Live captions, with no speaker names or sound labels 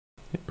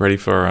Ready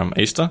for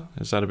Easter?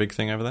 Is that a big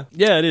thing over there?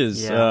 Yeah, it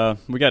is. Yeah.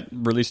 We got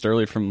released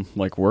early from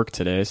work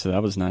today, so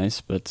that was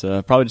nice. But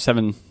probably just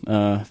having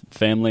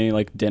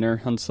family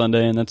dinner on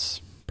Sunday, and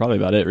that's probably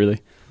about it,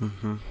 really.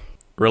 Mm-hmm.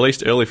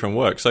 Released early from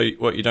work, so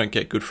you don't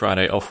get Good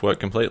Friday off work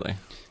completely?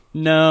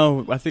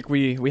 No, I think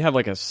we have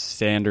a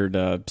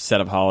standard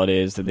set of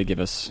holidays that they give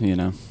us,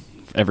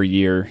 every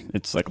year.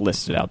 It's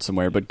listed out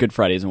somewhere, but Good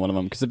Friday isn't one of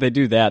them, because if they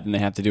do that, then they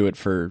have to do it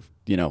for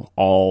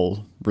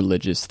all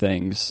religious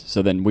things,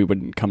 so then we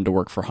wouldn't come to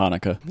work for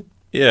Hanukkah.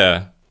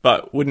 Yeah,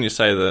 but wouldn't you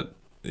say that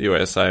the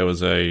USA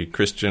was a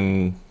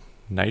Christian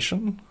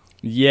nation?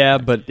 Yeah,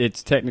 but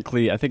it's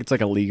technically, I think it's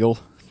illegal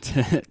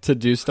to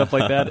do stuff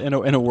like that in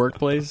a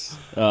workplace.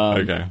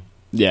 Okay.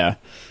 Yeah.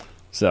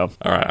 So.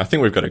 All right, I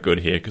think we've got it good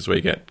here, because we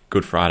get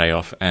Good Friday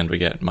off and we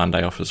get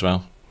Monday off as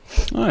well.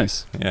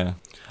 Nice. Yeah.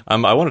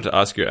 I wanted to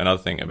ask you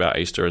another thing about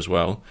Easter as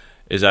well,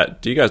 is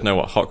that, do you guys know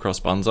what hot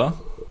cross buns are?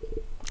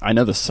 I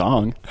know the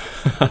song.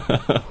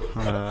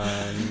 No.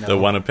 The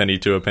 1 a penny,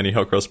 2 a penny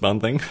hot cross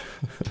bun thing?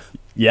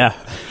 Yeah.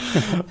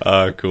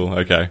 Cool,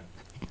 okay.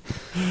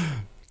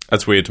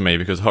 That's weird to me,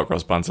 because hot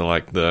cross buns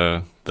are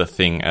the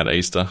thing at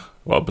Easter.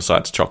 Well,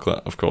 besides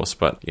chocolate, of course,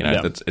 but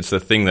Yeah. it's the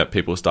thing that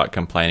people start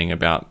complaining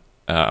about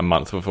a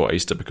month before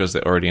Easter, because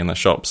they're already in the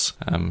shops.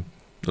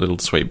 Little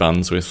sweet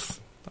buns with,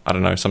 I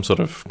don't know, some sort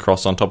of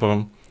cross on top of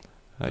them.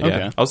 Yeah,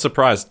 Okay. I was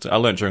surprised. I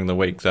learned during the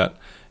week that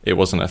it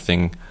wasn't a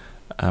thing,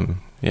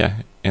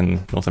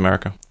 in North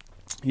America.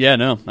 Yeah,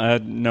 no. I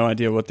had no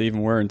idea what they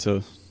even were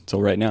until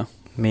right now.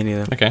 Me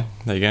neither. Okay,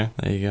 there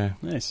you go.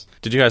 Nice.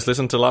 Did you guys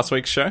listen to last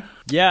week's show?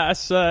 Yeah,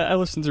 I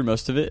listened through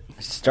most of it.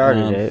 I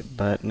started it,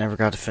 but never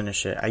got to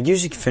finish it. I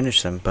usually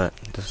finish them, but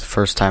this is the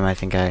first time I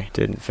think I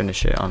didn't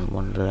finish it on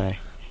one today.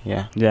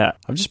 Yeah. Yeah.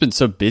 I've just been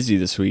so busy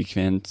this week,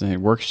 man.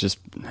 Work's just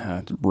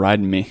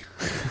riding me.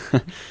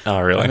 Oh,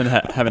 really?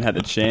 Haven't had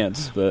the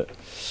chance, but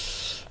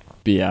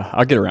yeah,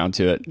 I'll get around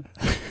to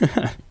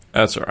it.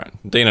 That's all right.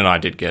 Dean and I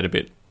did get a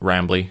bit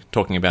rambly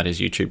talking about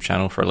his YouTube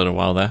channel for a little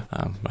while there.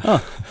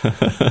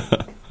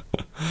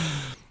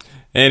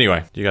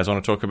 Anyway, do you guys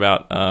want to talk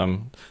about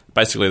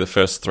basically the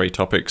first 3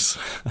 topics?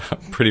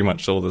 Pretty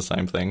much all the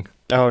same thing.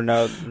 Oh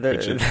no,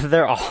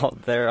 they're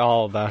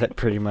all about it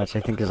pretty much.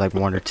 I think there's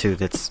 1 or 2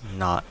 that's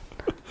not.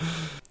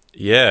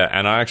 Yeah,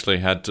 and I actually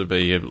had to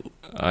be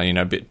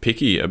a bit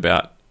picky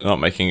about not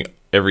making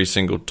every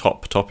single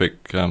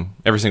topic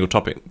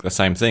the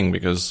same thing,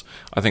 because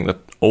I think that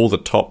all the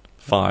top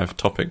 5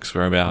 topics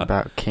were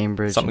about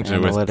Cambridge something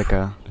and to do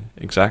Analytica.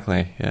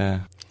 Exactly,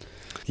 yeah.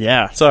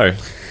 Yeah. So,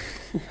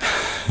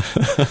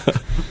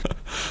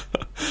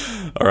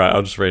 all right,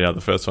 I'll just read out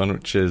the first one,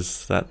 which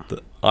is that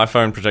the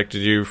iPhone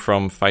protected you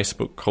from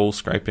Facebook call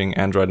scraping,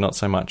 Android not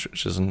so much,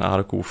 which is an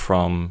article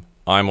from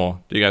iMore.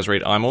 Do you guys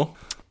read iMore?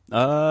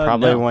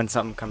 Probably no. when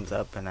something comes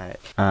up and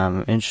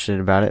I'm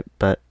interested about it,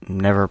 but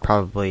never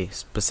probably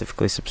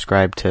specifically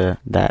subscribed to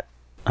that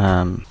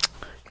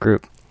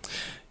group.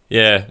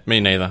 Yeah, me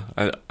neither.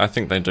 I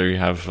think they do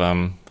have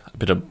a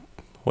bit of,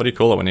 what do you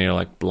call it when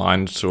you're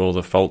blind to all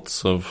the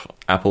faults of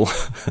Apple?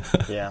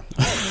 Yeah.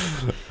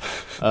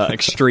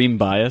 Extreme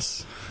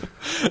bias.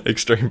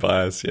 Extreme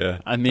bias, yeah.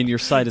 I mean, your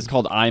site is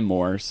called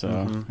iMore, so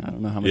I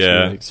don't know how much Yeah.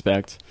 you would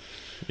expect.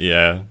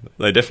 Yeah,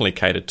 they definitely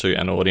cater to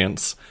an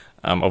audience,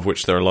 of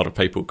which there are a lot of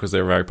people, because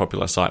they're a very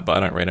popular site, but I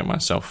don't read it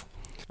myself.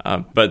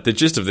 But the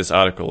gist of this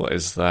article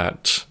is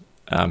that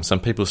some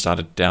people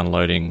started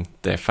downloading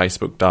their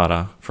Facebook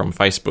data from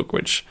Facebook,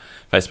 which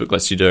Facebook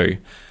lets you do.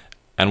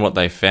 And what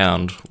they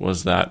found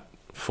was that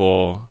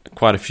for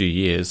quite a few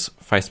years,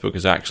 Facebook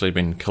has actually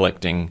been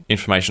collecting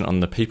information on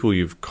the people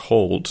you've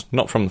called,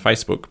 not from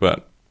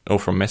Facebook, or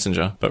from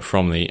Messenger, but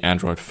from the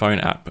Android phone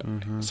app.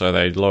 Mm-hmm. So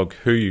they log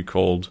who you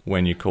called,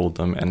 when you called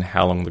them, and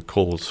how long the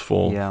call was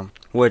for. Yeah,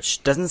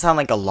 which doesn't sound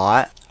like a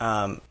lot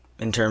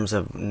in terms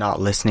of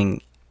not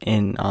listening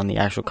in on the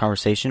actual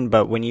conversation,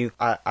 but when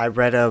I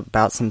read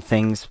about some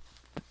things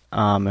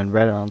and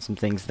read on some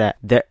things that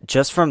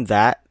just from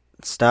that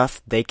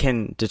stuff, they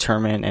can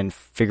determine and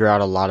figure out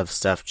a lot of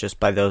stuff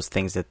just by those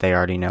things that they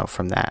already know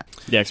from that.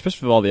 Yeah,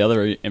 especially with all the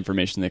other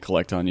information they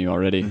collect on you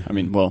already. Mm-hmm. I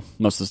mean, well,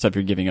 most of the stuff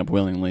you're giving up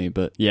willingly,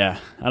 but yeah,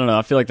 I don't know.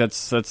 I feel like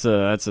that's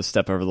a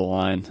step over the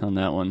line on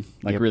that one.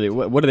 Really,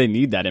 what do they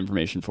need that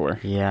information for?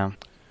 Yeah.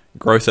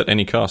 Growth at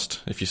any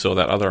cost. If you saw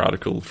that other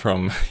article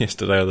from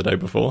yesterday or the day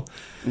before,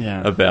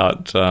 yeah,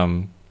 about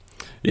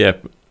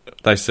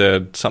they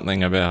said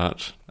something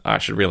about, I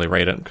should really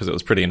read it because it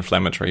was pretty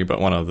inflammatory,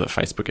 but one of the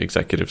Facebook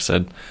executives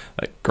said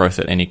that growth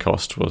at any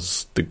cost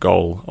was the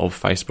goal of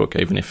Facebook,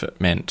 even if it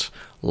meant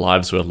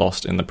lives were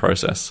lost in the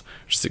process,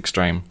 which is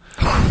extreme.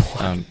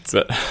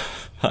 But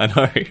I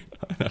know.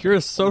 You're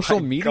a social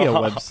media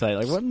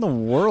website. What in the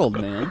world,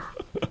 man?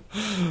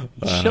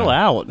 Chill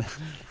out.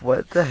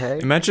 What the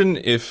heck? Imagine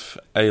if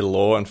a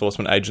law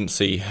enforcement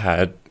agency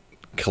had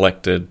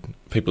collected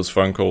people's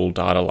phone call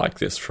data like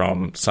this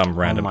from some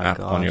random app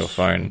on your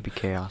phone. It'd be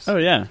chaos. Oh,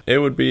 yeah.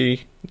 There would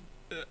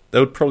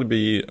probably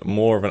be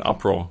more of an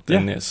uproar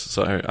than this.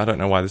 So I don't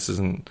know why this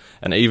isn't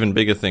an even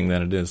bigger thing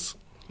than it is.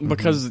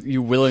 Because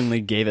you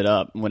willingly gave it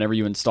up whenever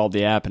you installed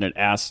the app and it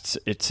asked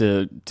it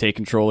to take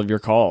control of your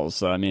calls.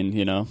 So, I mean,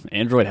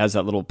 Android has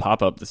that little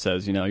pop-up that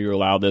says, you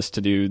allow this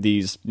to do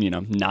these,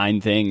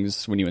 9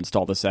 things when you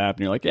install this app.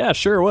 And you're like, yeah,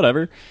 sure,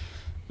 whatever.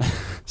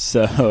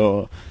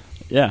 So,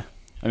 yeah.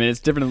 I mean,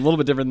 it's different, a little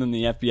bit different than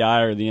the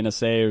FBI or the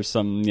NSA or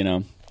some,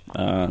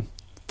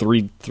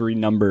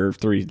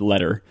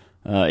 three-letter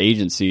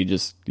agency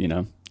just,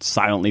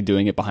 silently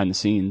doing it behind the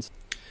scenes.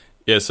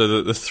 Yeah,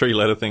 so the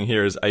 3-letter thing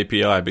here is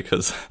API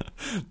because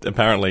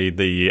apparently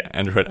the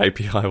Android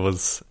API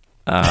was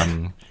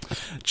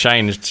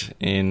changed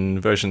in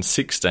version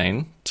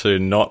 16 to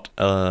not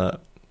to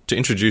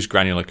introduce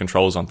granular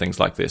controls on things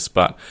like this,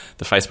 but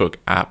the Facebook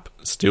app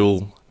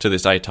still to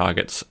this day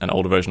targets an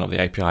older version of the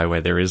API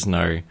where there is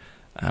no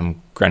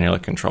granular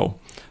control.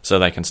 So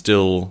they can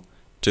still,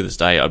 to this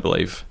day, I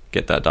believe,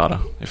 get that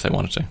data if they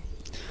wanted to.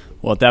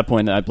 Well, at that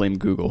point, I blame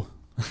Google.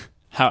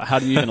 How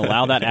do you even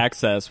allow that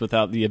access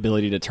without the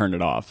ability to turn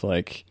it off?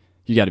 Like,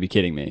 you got to be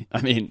kidding me. I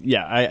mean,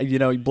 yeah,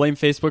 blame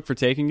Facebook for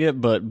taking it,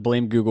 but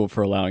blame Google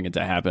for allowing it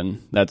to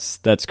happen.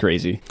 That's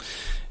crazy.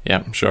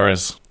 Yeah, sure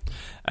is.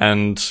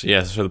 And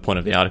yeah, so the point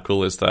of the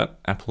article is that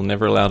Apple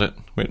never allowed it,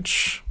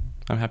 which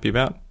I'm happy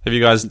about. Have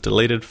you guys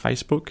deleted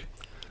Facebook?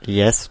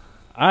 Yes.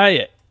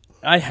 I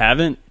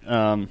haven't.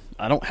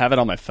 I don't have it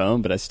on my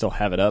phone, but I still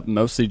have it up,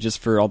 mostly just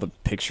for all the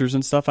pictures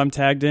and stuff I'm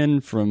tagged in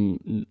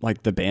from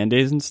like the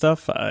Band-Aids and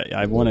stuff.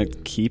 I want to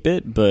keep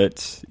it,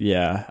 but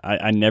yeah,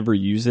 I never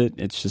use it.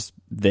 It's just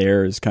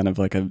there as kind of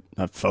like a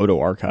photo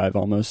archive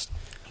almost.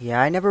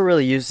 Yeah, I never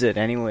really used it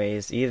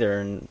anyways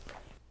either.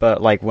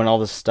 But like when all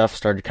this stuff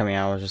started coming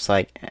out, I was just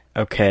like,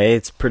 okay,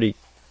 it's pretty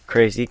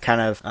crazy.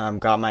 Kind of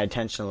got my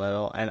attention a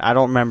little. And I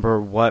don't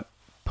remember what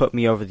put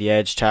me over the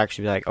edge to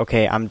actually be like,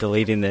 okay, I'm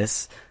deleting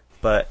this.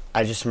 But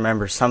I just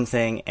remember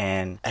something,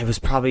 and it was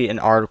probably an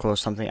article or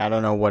something. I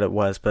don't know what it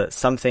was, but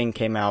something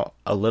came out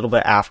a little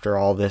bit after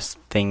all this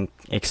thing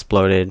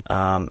exploded,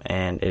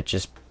 and it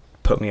just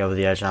put me over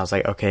the edge, and I was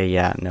like, okay,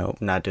 yeah, no,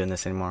 not doing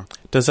this anymore.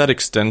 Does that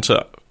extend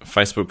to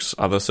Facebook's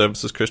other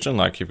services, Christian?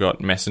 Like you've got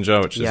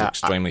Messenger, which is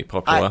extremely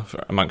popular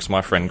amongst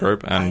my friend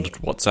group, and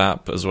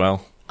WhatsApp as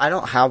well. I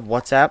don't have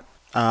WhatsApp.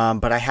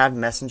 But I had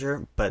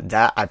Messenger, but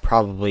that I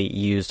probably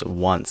used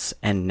once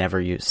and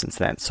never used since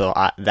then. So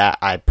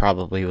I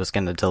probably was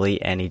going to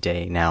delete any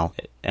day now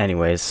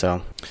anyways,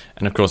 so.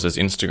 And of course there's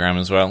Instagram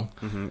as well.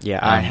 Mm-hmm.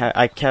 Yeah,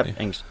 I kept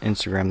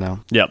Instagram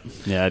though. Yep.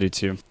 Yeah, I do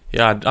too.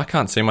 Yeah, I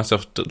can't see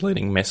myself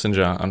deleting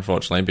Messenger,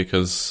 unfortunately,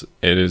 because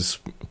it is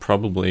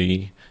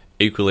probably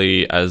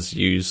equally as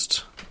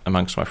used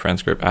amongst my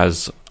friends group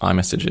as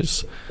iMessage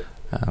is.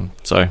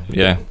 So,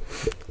 yeah,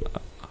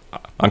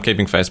 I'm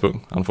keeping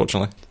Facebook,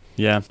 unfortunately.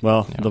 Yeah,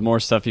 well, the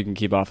more stuff you can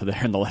keep off of there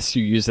and the less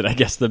you use it, I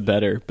guess, the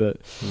better. But,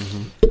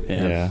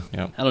 yeah.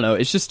 I don't know.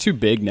 It's just too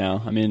big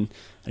now. I mean,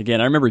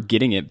 again, I remember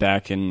getting it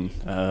back in,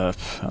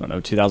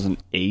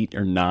 2008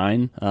 or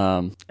 9.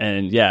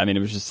 And, yeah, I mean,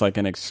 it was just like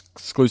an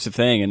exclusive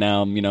thing. And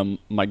now,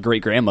 my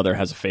great-grandmother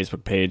has a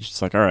Facebook page.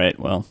 It's like, all right,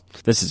 well,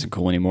 this isn't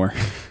cool anymore.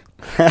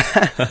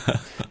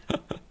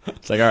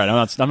 It's like, all right,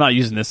 I'm not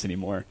using this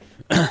anymore.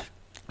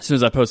 As soon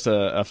as I post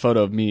a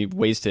photo of me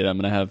wasted, I'm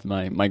going to have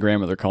my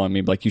grandmother calling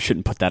me like, you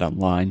shouldn't put that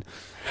online.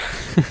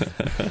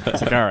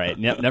 It's like, all right,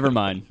 never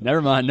mind,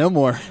 no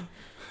more.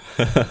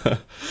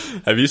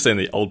 Have you seen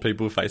the old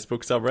people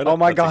Facebook subreddit? Oh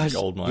my gosh,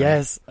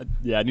 yes.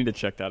 Yeah, I need to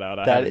check that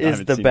out. That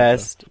is the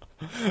best.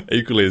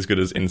 Equally as good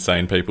as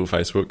insane people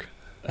Facebook.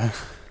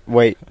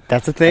 Wait,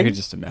 that's a thing? I could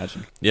just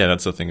imagine. Yeah,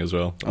 that's a thing as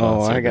well.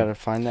 Oh, I got to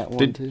find that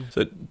one too.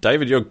 So,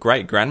 David, your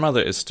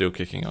great-grandmother is still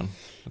kicking on.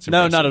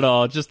 No, not at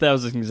all. Just that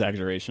was an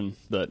exaggeration,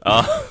 but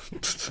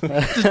just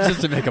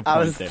to make a point. I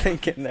was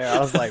thinking there. I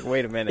was like,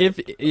 wait a minute.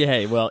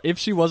 If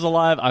she was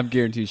alive, I'm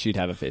guaranteed she'd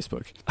have a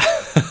Facebook.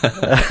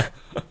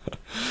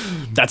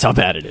 That's how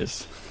bad it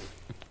is.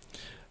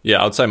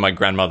 Yeah, I'd say my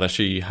grandmother,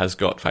 she has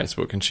got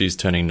Facebook, and she's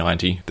turning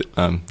 90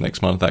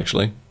 next month,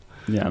 actually.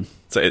 Yeah.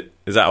 So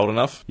is that old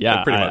enough?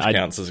 Yeah, it pretty much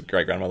counts as a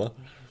great grandmother.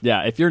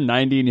 Yeah, if you're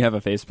 90 and you have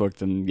a Facebook,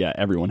 then yeah,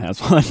 everyone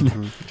has one.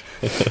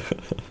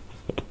 Mm-hmm.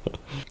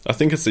 I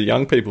think it's the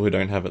young people who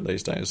don't have it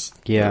these days.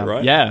 Yeah.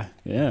 Right? Yeah.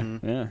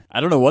 Yeah. I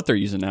don't know what they're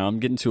using now. I'm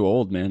getting too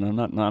old, man.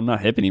 I'm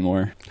not hip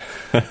anymore.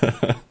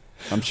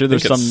 I'm sure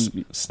there's some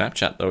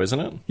Snapchat though, isn't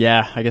it?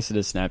 Yeah, I guess it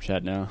is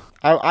Snapchat now.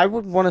 I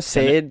would want to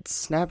say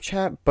it's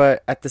Snapchat,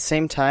 but at the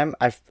same time,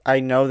 I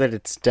know that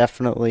it's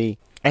definitely.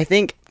 I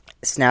think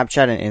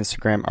Snapchat and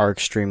Instagram are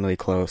extremely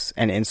close,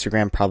 and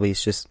Instagram probably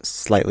is just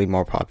slightly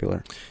more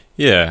popular.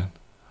 Yeah,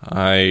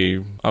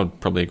 I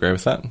would probably agree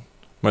with that.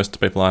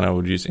 Most people I know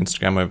would use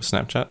Instagram over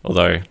Snapchat,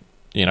 although,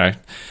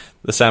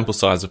 the sample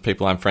size of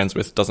people I'm friends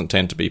with doesn't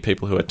tend to be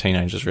people who are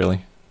teenagers,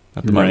 really,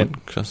 at the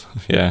moment. 'Cause,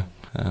 I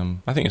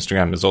think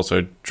Instagram is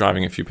also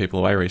driving a few people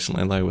away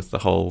recently, though, with the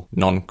whole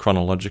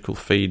non-chronological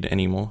feed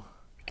anymore.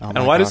 Oh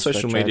and why do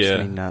social media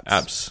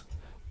apps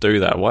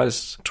do that? Why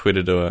does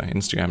Twitter do it?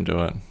 Instagram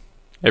do it?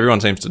 Everyone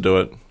seems to do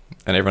it,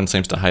 and everyone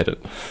seems to hate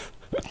it.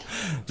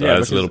 So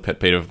that's a little pet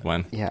peeve of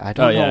mine. Yeah, I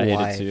don't know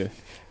why. I hate it too.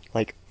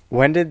 Like,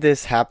 when did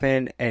this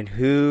happen, and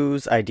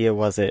whose idea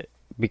was it?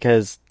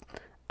 Because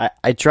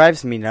it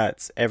drives me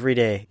nuts every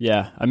day.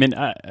 Yeah, I mean,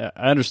 I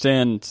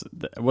understand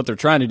what they're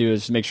trying to do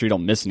is make sure you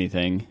don't miss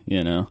anything,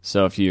 you know.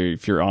 So if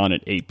you're on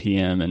at 8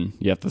 p.m. and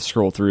you have to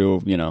scroll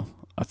through,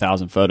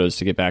 1,000 photos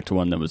to get back to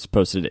one that was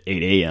posted at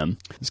 8 a.m.,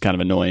 it's kind of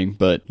annoying.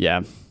 But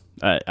yeah,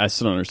 I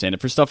still don't understand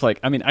it. For stuff like,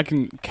 I mean, I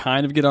can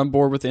kind of get on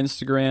board with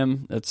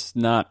Instagram. It's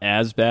not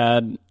as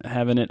bad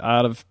having it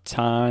out of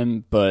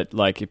time, but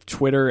like if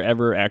Twitter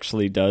ever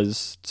actually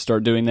does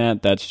start doing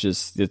that,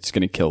 it's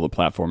going to kill the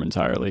platform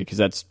entirely, because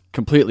that's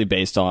completely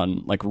based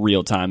on like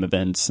real time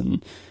events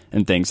and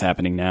things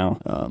happening now.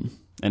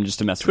 And just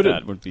to mess with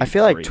that would be I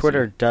feel like crazy.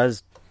 Twitter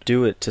does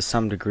do it to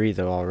some degree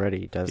though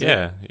already, does it?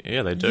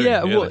 Yeah, they do.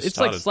 Yeah, well, they it's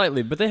started. like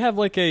slightly, but they have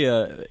like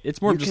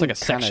it's more of just like a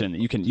section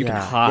that you can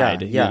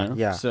hide.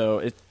 Yeah.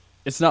 So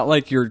it's not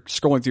like you're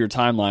scrolling through your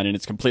timeline and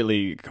it's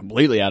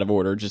completely out of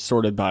order, just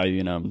sorted by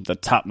the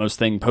topmost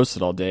thing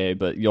posted all day.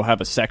 But you'll have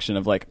a section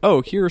of like,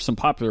 oh, here are some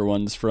popular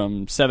ones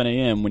from 7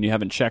 a.m. when you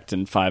haven't checked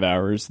in 5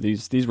 hours.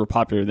 These were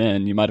popular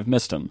then. You might have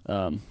missed them.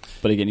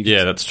 But again, you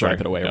can that's swipe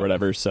true. it away Yeah. or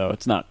whatever. So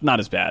it's not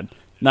as bad.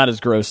 Not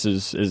as gross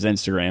as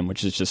Instagram,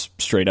 which is just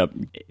straight up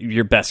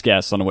your best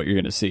guess on what you're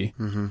going to see.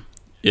 Mm-hmm.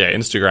 Yeah,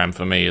 Instagram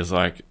for me is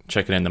like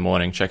check it in the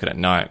morning, check it at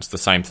night. It's the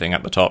same thing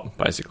at the top,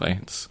 basically.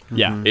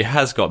 It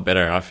has got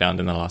better, I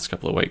found, in the last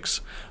couple of weeks,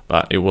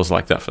 but it was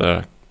like that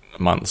for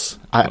months.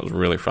 It was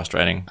really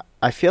frustrating.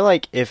 I feel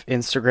like if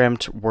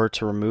Instagram were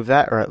to remove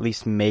that, or at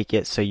least make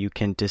it so you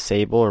can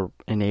disable or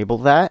enable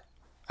that,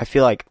 I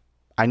feel like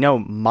I know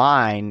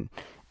mine,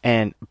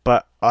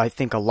 but I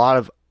think a lot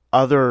of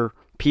other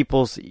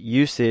people's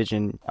usage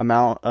and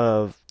amount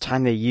of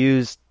time they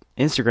use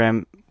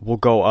Instagram will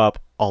go up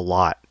a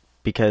lot,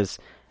 because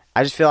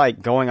I just feel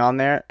like going on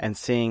there and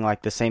seeing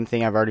like the same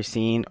thing I've already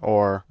seen,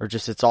 or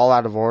just it's all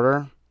out of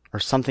order, or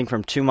something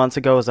from 2 months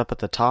ago is up at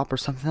the top or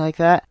something like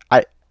that.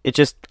 I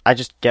just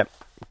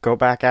go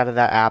back out of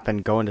that app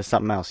and go into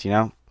something else,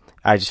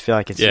 I just feel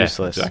like it's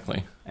useless.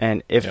 Exactly.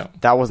 And if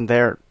that wasn't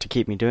there to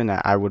keep me doing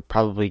that, I would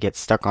probably get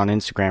stuck on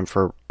Instagram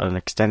for an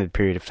extended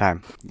period of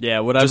time.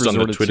 Yeah, what I've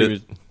resorted to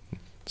is...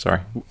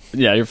 Sorry.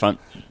 Yeah, you're fine.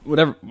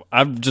 Whatever.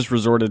 I've just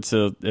resorted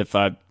to, if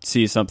I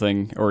see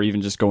something, or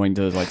even just going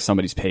to like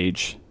somebody's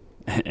page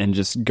and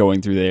just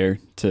going through there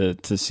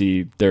to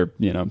see their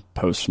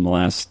posts from the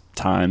last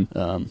time,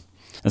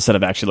 instead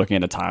of actually looking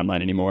at a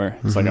timeline anymore.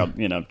 It's like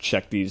I'll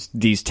check these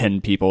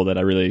 10 people that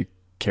I really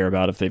care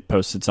about if they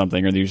posted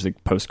something, or they usually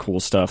post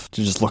cool stuff,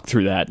 to just look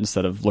through that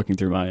instead of looking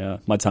through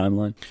my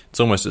timeline. It's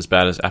almost as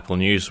bad as Apple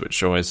News,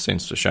 which always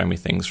seems to show me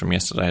things from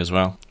yesterday as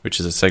well, which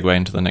is a segue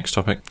into the next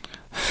topic.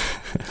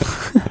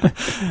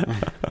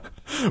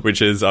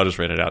 Which is, I'll just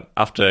read it out.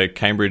 After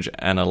Cambridge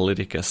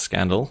Analytica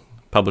scandal,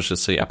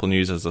 publishers see Apple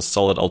News as a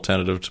solid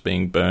alternative to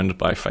being burned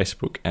by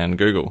Facebook and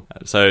Google.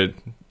 So,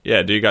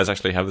 yeah, do you guys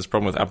actually have this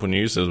problem with Apple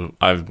News?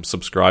 I've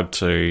subscribed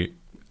to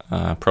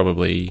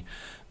probably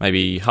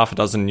maybe half a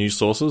dozen news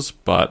sources,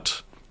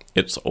 but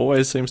it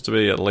always seems to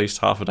be at least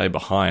half a day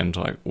behind,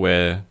 like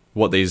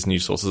what these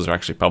news sources are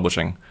actually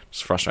publishing.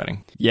 It's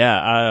frustrating.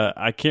 Yeah,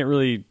 I can't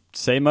really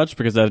say much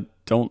because I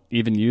don't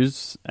even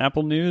use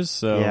Apple News.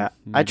 So yeah,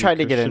 I tried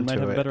to get into might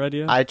have it. A better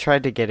idea. I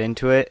tried to get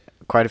into it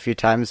quite a few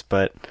times,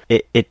 but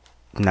I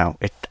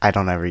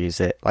don't ever use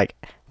it. Like,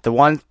 the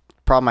one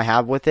problem I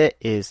have with it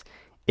is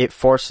it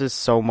forces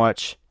so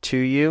much to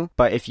you.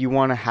 But if you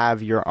want to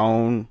have your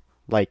own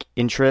like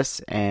interests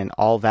and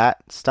all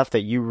that stuff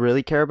that you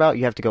really care about,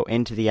 you have to go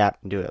into the app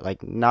and do it.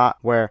 Like, not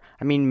where,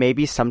 I mean,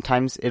 maybe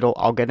sometimes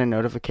I'll get a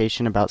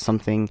notification about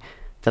something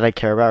that I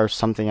care about or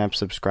something I'm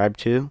subscribed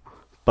to.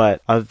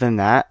 But other than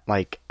that,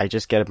 like, I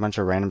just get a bunch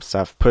of random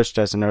stuff pushed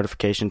as a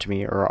notification to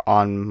me or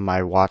on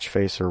my watch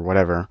face or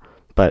whatever.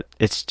 But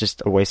it's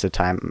just a waste of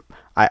time.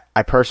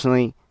 I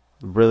personally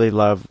really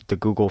love the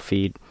Google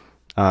feed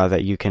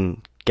that you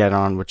can get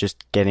on with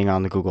just getting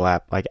on the Google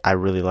app. Like, I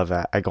really love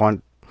that. I go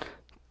on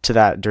to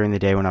that during the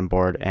day when I'm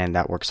bored, and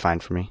that works fine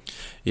for me.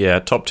 Yeah,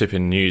 top tip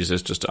in news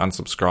is just to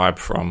unsubscribe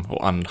from, or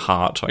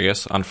unheart, I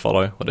guess,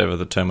 unfollow, whatever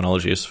the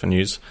terminology is for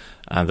news,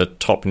 the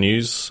top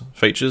news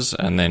features,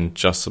 and then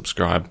just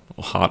subscribe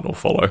or heart or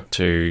follow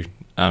to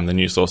the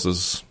news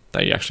sources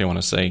that you actually want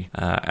to see.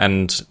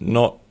 And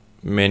not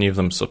many of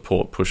them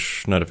support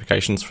push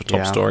notifications for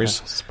top stories.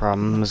 That's a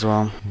problem as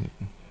well.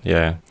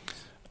 Yeah.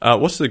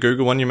 What's the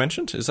Google one you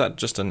mentioned? Is that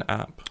just an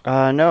app?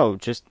 No,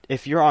 just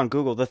if you're on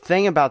Google. The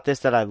thing about this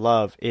that I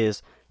love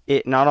is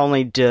it not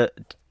only do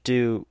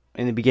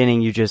in the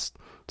beginning you just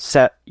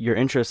set your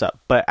interests up,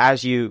 but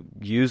as you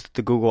use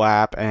the Google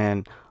app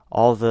and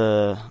all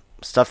the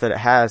stuff that it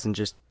has and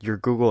just your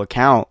Google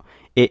account,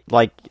 it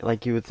like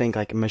you would think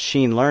like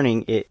machine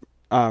learning, it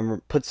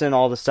puts in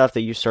all the stuff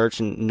that you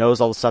search and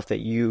knows all the stuff that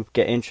you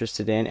get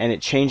interested in, and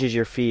it changes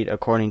your feed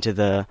according to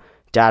the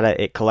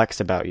data it collects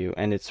about you,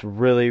 and it's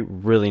really,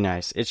 really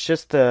nice. It's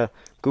just the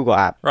Google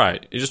app.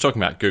 Right. You're just talking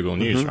about Google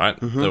News, right?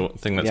 The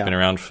thing that's been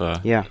around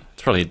for,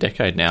 it's probably a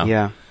decade now.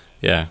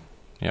 Yeah.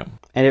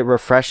 And it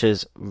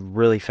refreshes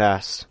really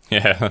fast.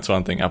 Yeah, that's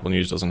one thing Apple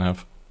News doesn't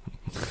have.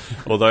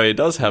 Although it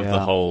does have the Yeah.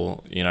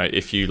 whole,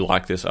 if you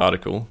like this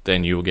article,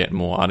 then you will get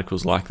more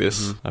articles like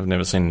this. I've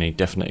never seen any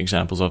definite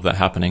examples of that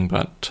happening,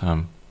 but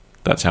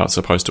that's how it's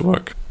supposed to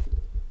work.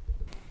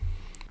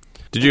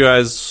 Did you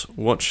guys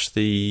watch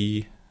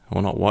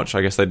or not watch,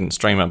 I guess they didn't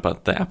stream it,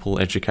 but the Apple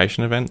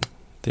Education event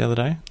the other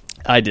day?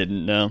 I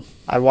didn't know.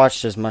 I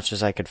watched as much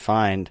as I could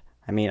find.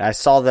 I mean, I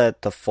saw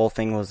that the full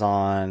thing was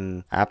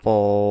on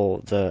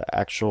Apple, the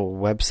actual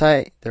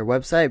website, their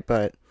website,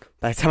 but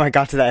by the time I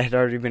got to that, it had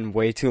already been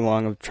way too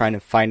long of trying to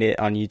find it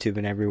on YouTube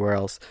and everywhere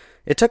else.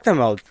 It took them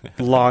a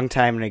long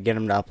time to get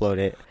them to upload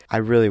it. I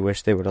really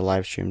wish they would have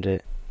live streamed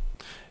it.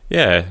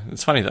 Yeah,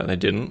 it's funny that they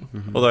didn't.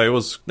 Although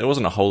there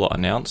wasn't a whole lot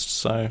announced,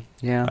 so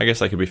Yeah. I guess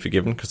they could be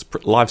forgiven because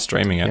live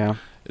streaming it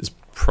is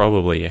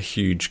probably a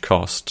huge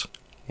cost.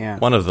 Yeah.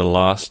 One of the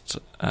last,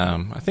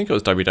 I think it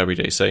was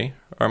WWDC,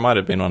 or it might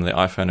have been one of the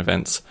iPhone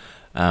events,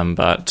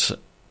 but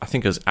I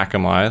think it was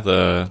Akamai,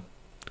 the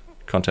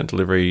content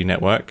delivery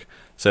network,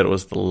 said it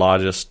was the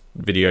largest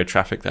video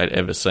traffic they'd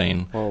ever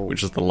seen,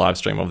 which is the live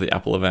stream of the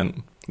Apple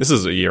event. This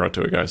is a year or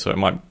two ago, so it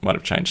might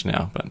have changed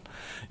now, but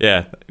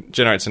yeah, it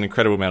generates an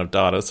incredible amount of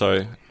data,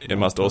 so it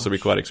must also be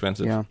quite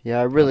expensive. Yeah,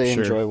 I really I'm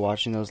sure. enjoy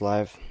watching those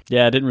live.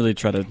 Yeah, I didn't really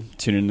try to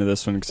tune into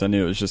this one because I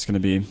knew it was just going to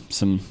be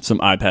some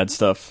iPad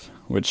stuff,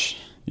 which,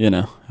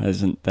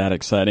 isn't that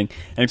exciting.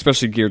 And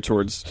especially geared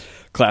towards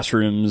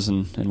classrooms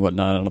and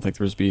whatnot. I don't think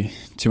there would be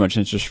too much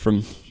interest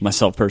from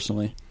myself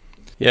personally.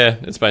 Yeah,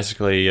 it's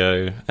basically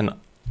an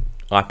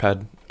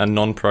iPad, a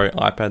non-pro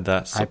iPad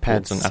that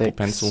supports iPad an Apple 6.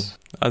 Pencil.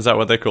 Is that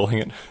what they're calling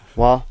it?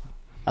 Well,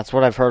 that's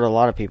what I've heard a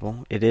lot of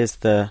people. It is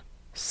the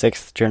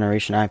 6th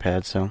generation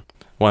iPad, so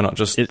Why not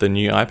just the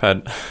new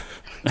iPad?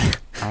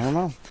 I don't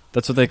know.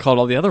 That's what they called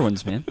all the other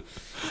ones, man.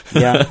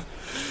 Yeah.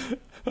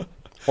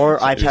 Or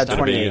So it's iPad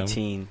gonna be,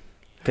 2018.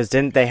 Because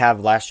didn't they have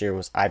last year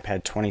was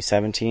iPad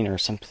 2017 or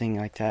something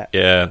like that?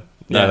 Yeah,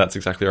 no, Yeah. that's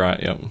exactly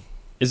right, yep.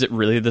 Is it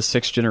really the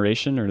 6th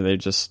generation, or are they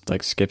just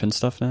like skipping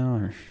stuff now?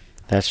 Or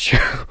That's true.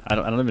 I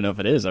don't even know if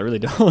it is. I really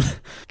don't.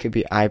 Could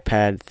be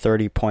iPad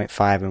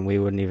 30.5 and we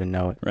wouldn't even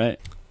know it. Right.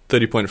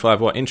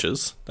 30.5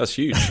 inches? That's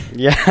huge.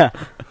 Yeah.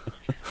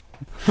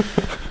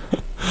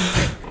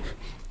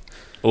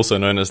 Also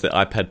known as the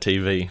iPad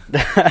TV.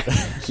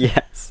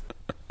 Yes.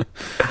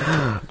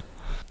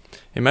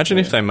 Imagine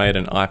if they made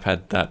an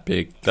iPad that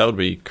big. That would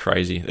be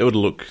crazy. It would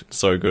look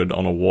so good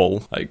on a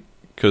wall.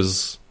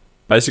 Because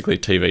basically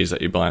TVs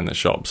that you buy in the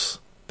shops,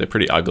 they're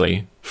pretty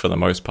ugly for the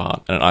most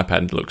part. And an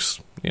iPad looks,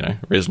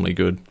 reasonably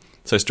good.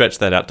 So stretch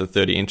that out to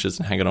 30 inches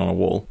and hang it on a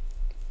wall.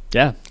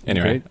 Yeah.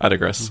 Anyway, great. I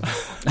digress.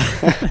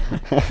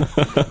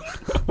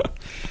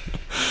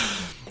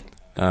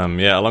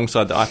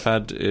 Alongside the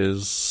iPad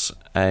is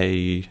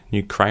a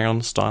new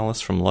crayon stylus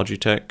from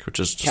Logitech, which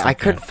is just I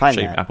couldn't find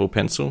cheap that. Apple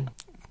Pencil.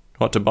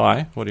 What to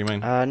buy? What do you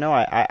mean? No,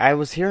 I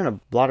was hearing a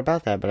lot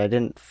about that, but I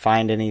didn't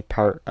find any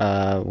part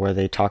where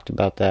they talked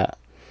about that.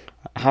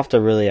 I have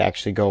to really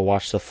actually go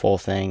watch the full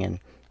thing, and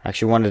I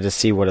actually wanted to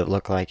see what it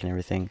looked like and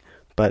everything.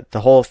 But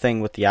the whole thing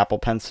with the Apple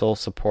Pencil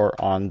support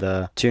on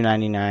the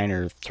 $299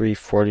 or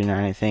 $349,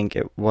 I think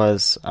it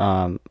was,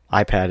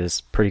 iPad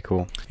is pretty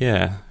cool.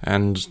 Yeah,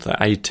 and the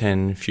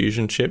A10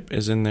 Fusion chip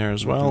is in there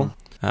as well.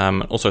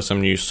 Also some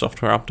new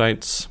software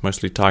updates,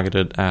 mostly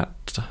targeted at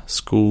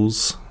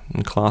schools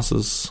and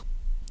classes.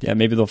 Yeah,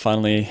 maybe they'll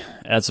finally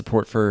add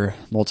support for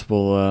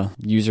multiple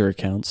user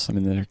accounts. I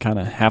mean, they're kind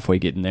of halfway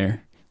getting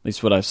there. At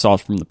least what I saw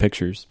from the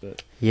pictures.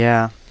 But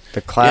Yeah,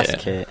 the class Yeah.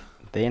 kit.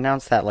 They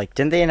announced that,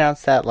 didn't they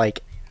announce that,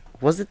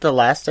 was it the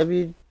last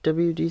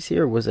WWDC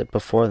or was it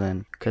before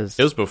then? Cause,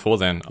 It was before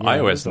then. Yeah, it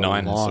iOS was a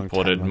 9 has long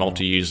supported time ago.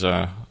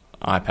 multi-user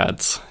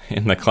iPads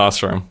in the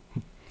classroom.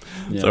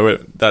 yeah. So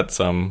that's,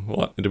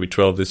 it'll be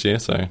 12 this year,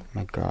 so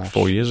my gosh.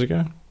 4 years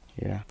ago.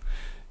 Yeah.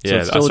 So Yeah,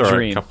 it's still I saw a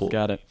dream. a couple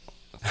Got it.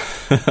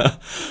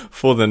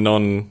 for the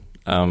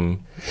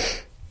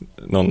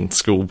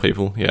non-school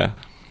people, yeah.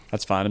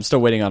 That's fine. I'm still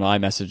waiting on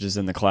iMessages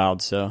in the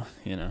cloud, so,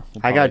 we'll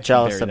I got probably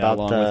jealous vary that about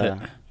along with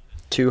the it.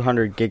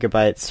 200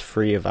 gigabytes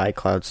free of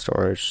iCloud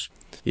storage.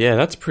 Yeah,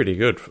 that's pretty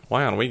good.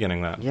 Why aren't we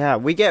getting that? Yeah,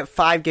 we get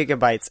 5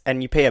 gigabytes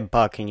and you pay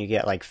 $1 and you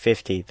get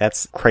 50.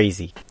 That's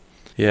crazy.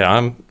 Yeah,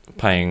 I'm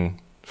paying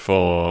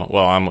for...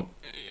 Well,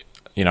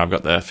 I've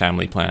got the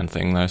family plan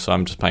thing, though, so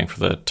I'm just paying for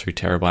the 2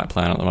 terabyte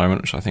plan at the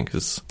moment, which I think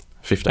is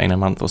 $15 a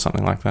month or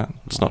something like that.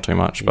 It's not too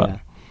much, but... Yeah.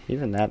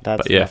 Even that's...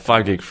 But yeah,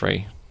 5 gig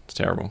free. It's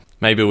terrible.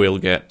 Maybe we'll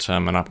get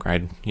an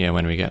upgrade,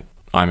 when we get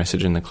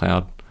iMessage in the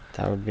cloud.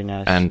 That would be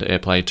nice. And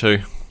AirPlay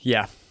 2.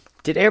 Yeah.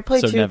 Did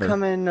AirPlay So 2 never.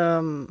 come in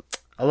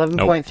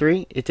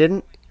 11.3? It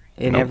didn't?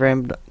 It Nope.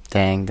 never...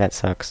 Dang, that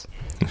sucks.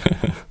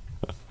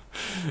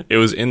 It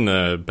was in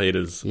the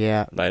betas.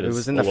 Yeah, Betas it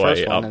was in the all the way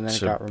first one up and then it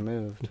to- got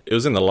removed. It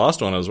was in the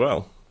last one as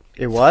well.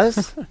 It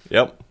was?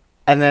 Yep.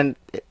 And then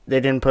they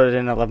didn't put it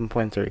in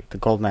 11.3, the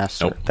Gold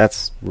Master. Nope.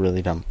 That's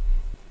really dumb.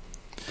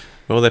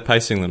 Well, they're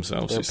pacing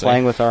themselves, They're you see.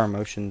 playing with our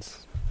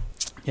emotions.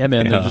 Yeah,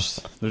 man, Yeah.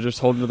 they're just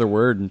holding to their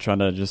word and trying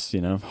to just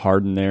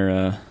harden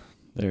their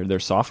their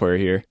software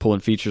here, pulling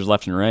features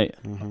left and right.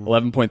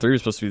 11.3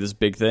 was supposed to be this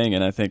big thing,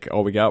 and I think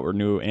all we got were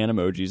new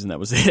animojis, and that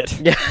was it.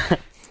 Yeah.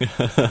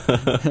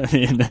 I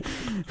mean,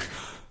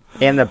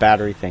 And the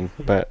battery thing,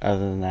 but other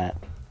than that,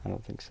 I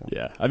don't think so.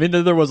 yeah, I mean,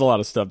 there was a lot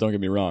of stuff. Don't get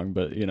me wrong,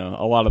 but you know,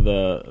 a lot of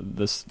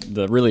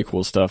the really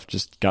cool stuff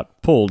just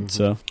got pulled.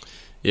 So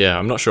Yeah,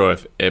 I'm not sure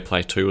if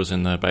AirPlay 2 was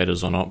in the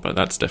betas or not, but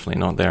that's definitely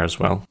not there as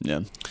well.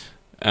 yeah,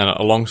 And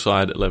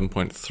alongside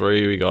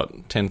 11.3, we got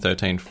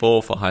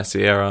 10.13.4 for High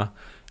Sierra,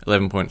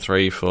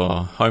 11.3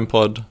 for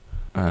HomePod,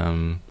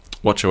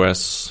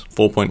 WatchOS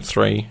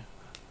 4.3.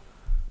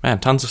 Man,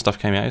 tons of stuff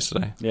came out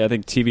yesterday. yeah. I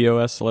think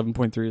tvOS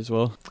 11.3 as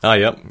well. Oh,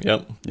 yep.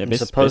 Yeah, basically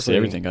supposedly-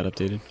 everything got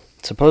updated.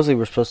 Supposedly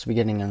we're supposed to be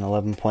getting an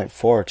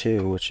 11.4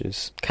 too, which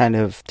is kind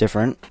of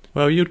different.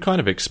 Well, you'd kind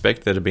of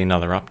expect there to be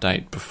another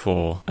update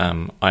before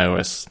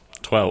iOS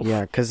 12.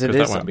 Yeah, because that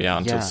won't be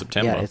out until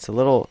September. Yeah, it's a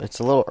little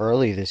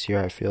early this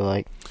year, I feel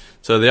like.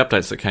 So the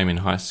updates that came in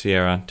High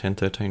Sierra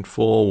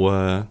 10.13.4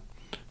 were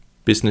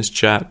business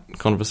chat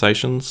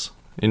conversations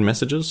in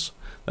messages.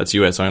 That's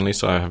US only,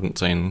 so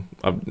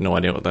I've no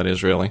idea what that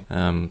is really.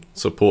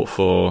 Support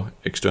for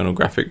external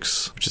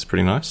graphics, which is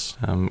pretty nice.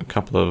 A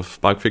couple of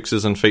bug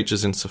fixes and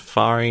features in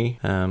Safari.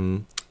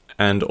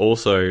 And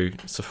also,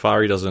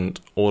 Safari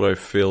doesn't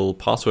autofill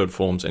password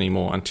forms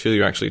anymore until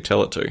you actually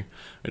tell it to,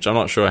 which I'm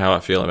not sure how I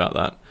feel about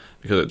that,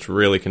 because it's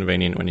really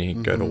convenient when you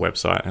go to a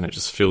website and it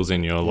just fills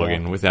in your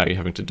login without you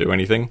having to do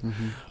anything.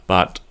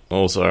 But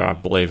also, I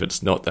believe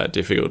it's not that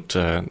difficult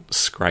to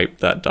scrape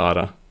that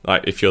data,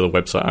 like if you're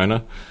the website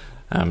owner,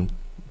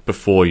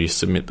 before you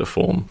submit the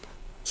form.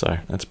 So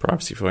that's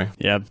privacy for you.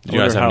 Yeah. Do you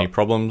guys have any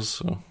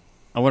problems? Or?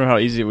 I wonder how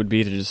easy it would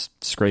be to just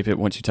scrape it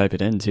once you type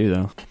it in too,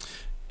 though.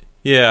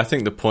 Yeah, I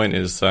think the point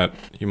is that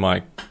you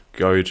might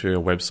go to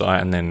a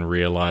website and then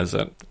realize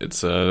that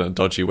it's a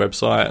dodgy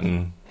website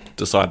and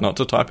decide not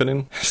to type it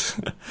in.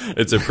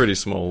 It's a pretty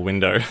small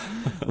window.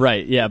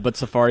 Right, yeah, but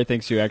Safari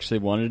thinks you actually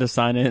wanted to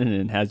sign in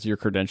and it has your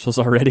credentials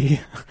already.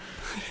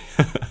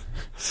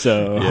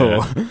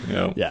 So,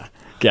 yeah,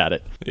 got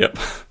it. Yep.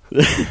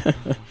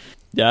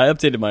 Yeah, I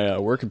updated my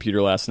work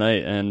computer last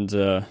night, and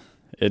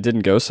it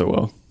didn't go so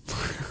well.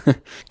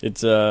 It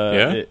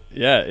started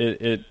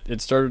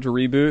to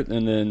reboot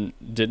and then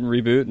didn't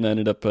reboot and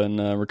ended up in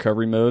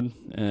recovery mode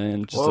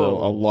and just a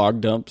log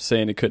dump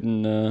saying it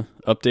couldn't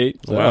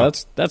update. So, wow,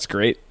 that's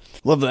great.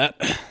 Love that.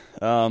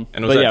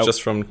 And was that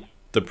just from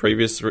the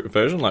previous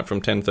version, like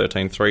from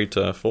 10.13.3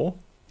 to 4?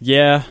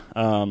 Yeah,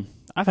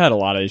 I've had a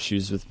lot of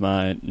issues with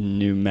my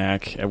new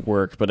Mac at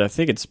work, but I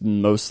think it's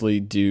mostly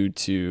due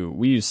to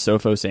we use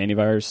Sophos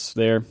antivirus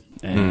there,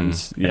 and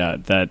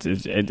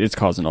it's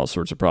causing all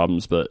sorts of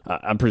problems. But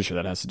I'm pretty sure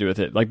that has to do with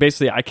it. Like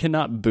basically, I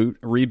cannot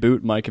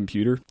reboot my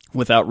computer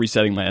without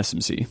resetting my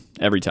SMC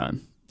every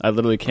time. I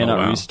literally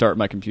cannot restart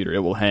my computer; it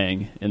will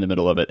hang in the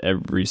middle of it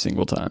every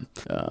single time.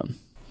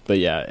 But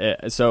yeah,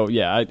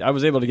 I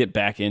was able to get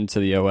back into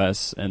the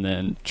OS and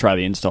then try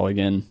the install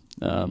again.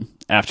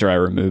 After I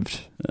removed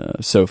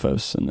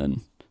Sophos, and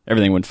then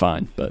everything went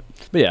fine. But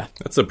yeah.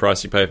 That's the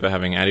price you pay for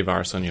having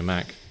antivirus on your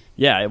Mac.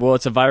 Yeah, well,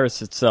 it's a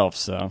virus itself,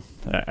 so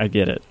I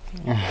get it.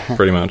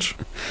 Pretty much.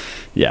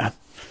 Yeah.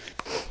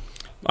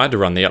 I had to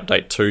run the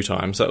update 2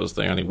 times. That was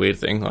the only weird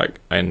thing.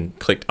 And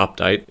clicked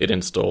update, it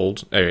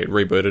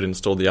rebooted,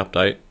 installed the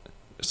update,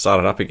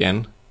 started up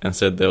again, and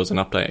said there was an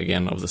update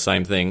again of the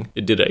same thing.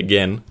 It did it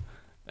again.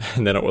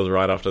 And then it was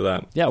right after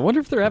that. Yeah, I wonder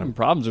if they're having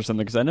problems or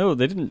something, because I know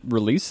they didn't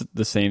release at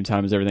the same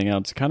time as everything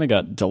else. It kind of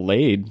got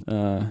delayed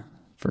for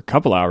a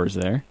couple hours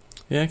there.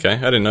 Yeah, okay. I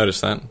didn't notice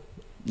that.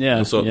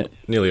 Yeah. It's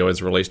nearly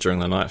always released during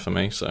the night for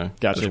me, so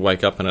gotcha. I just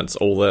wake up and it's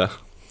all there.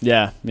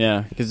 Yeah,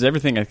 because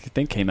everything I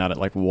think came out at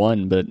like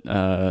 1, but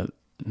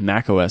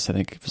Mac OS I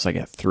think it was like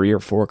at 3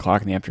 or 4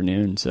 o'clock in the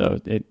afternoon, so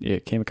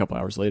it came a couple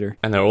hours later.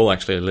 And they're all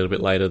actually a little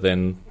bit later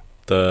than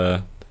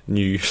the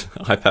new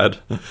iPad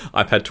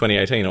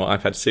 2018 or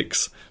iPad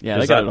 6. Yeah,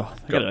 they got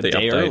it a day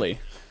update early.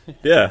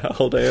 Yeah, a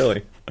whole day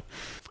early.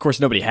 Of course,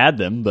 nobody had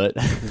them, but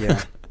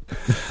Yeah.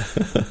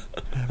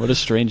 what a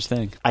strange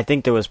thing. I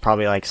think there was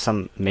probably like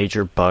some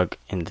major bug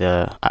in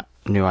the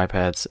new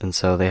iPads, and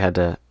so they had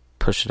to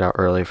push it out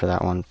early for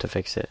that one to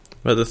fix it.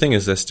 But the thing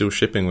is, they're still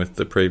shipping with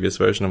the previous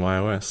version of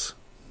iOS.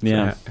 So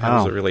Yeah. how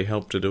does it really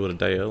help to do it a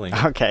day early?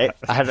 Okay,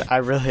 I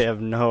really have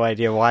no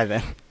idea why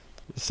then.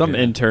 Some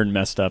intern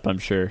messed up, I'm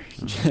sure.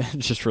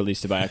 Just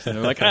released it by accident.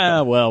 They're like,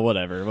 well,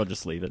 whatever. We'll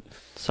just leave it.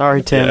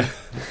 Sorry, Tim.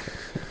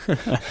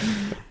 Yeah.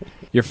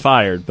 You're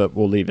fired, but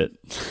we'll leave it.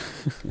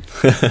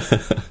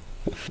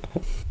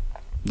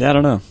 Yeah, I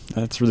don't know.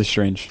 That's really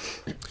strange.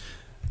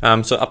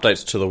 So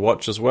updates to the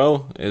watch as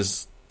well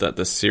is that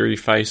the Siri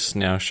face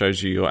now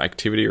shows you your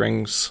activity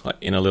rings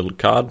in a little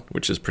card,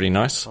 which is pretty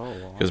nice.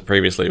 Because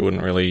previously it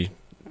wouldn't really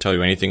tell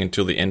you anything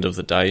until the end of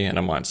the day, and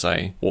it might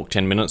say, walk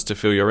 10 minutes to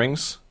fill your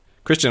rings.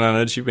 Christian, I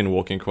noticed you've been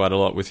walking quite a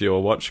lot with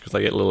your watch because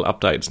I get little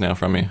updates now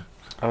from you.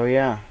 Oh,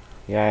 yeah.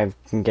 Yeah, I've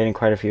been getting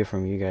quite a few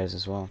from you guys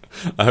as well.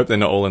 I hope they're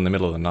not all in the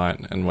middle of the night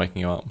and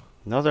waking you up.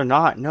 No, they're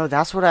not. No,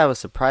 that's what I was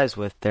surprised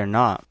with. They're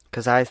not.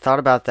 Because I thought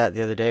about that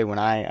the other day when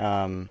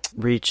I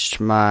reached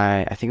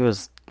my, I think it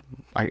was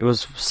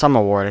some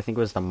award. I think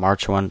it was the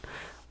March one.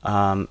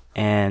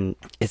 And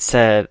it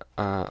said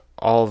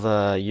all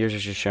the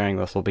users you're sharing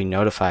with will be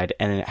notified.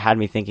 And it had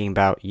me thinking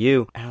about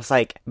you. And I was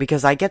like,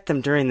 because I get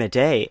them during the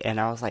day. And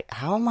I was like,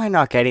 how am I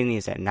not getting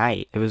these at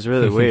night? It was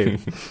really weird.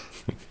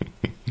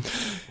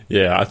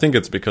 Yeah, I think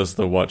it's because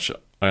the watch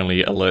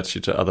only alerts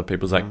you to other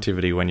people's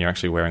activity when you're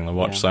actually wearing the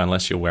watch. Yeah. So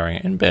unless you're wearing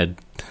it in bed,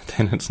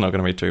 then it's not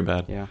going to be too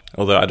bad. Yeah.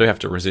 Although I do have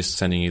to resist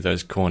sending you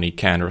those corny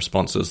canned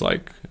responses,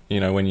 like, you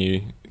know, when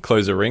you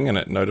close a ring and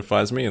it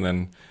notifies me, and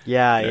then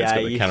it's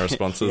got the canned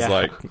responses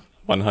like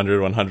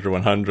 100, 100,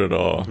 100,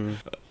 or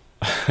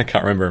I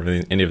can't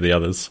remember any of the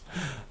others.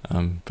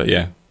 But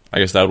yeah, I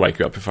guess that would wake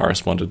you up if I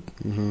responded.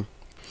 Mm-hmm.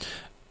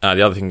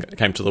 The other thing that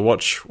came to the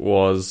watch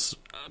was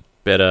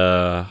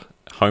better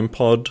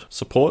HomePod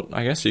support.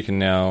 I guess you can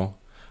now...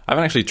 I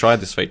haven't actually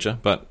tried this feature,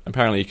 but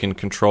apparently you can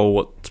control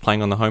what's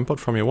playing on the HomePod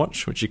from your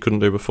watch, which you couldn't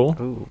do before.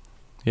 Ooh.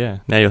 Yeah,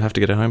 now you'll have to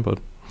get a HomePod.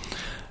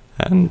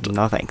 And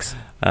no thanks.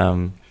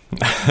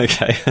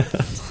 Okay.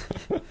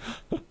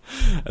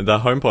 The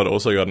HomePod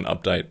also got an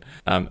update.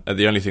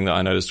 The only thing that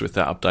I noticed with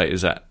that update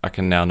is that I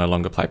can now no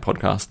longer play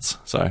podcasts.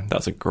 So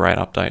that's a great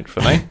update for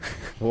me.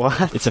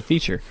 What? It's a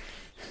feature.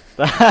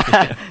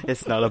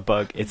 It's not a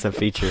bug. It's a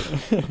feature.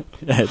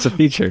 Yeah, it's a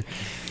feature.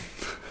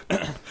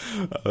 The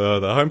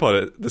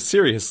HomePod, the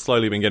Siri has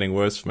slowly been getting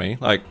worse for me.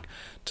 Like,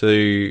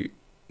 to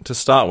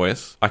start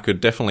with, I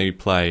could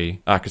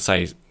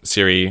say,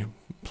 Siri,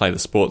 play the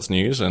sports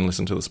news and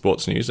listen to the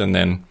sports news, and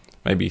then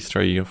maybe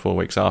 3 or 4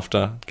 weeks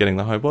after getting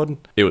the HomePod,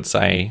 it would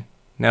say,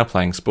 now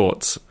playing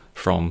sports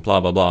from blah,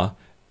 blah, blah,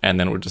 and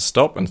then it would just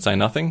stop and say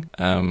nothing.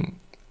 And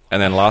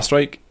then last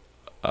week,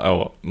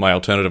 my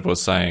alternative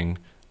was saying,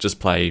 just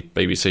play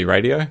BBC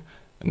Radio.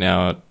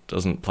 Now it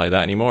doesn't play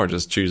that anymore. It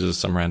just chooses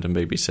some random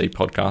BBC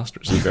podcast,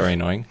 which is very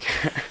annoying.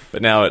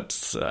 But now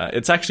it's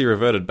actually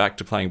reverted back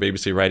to playing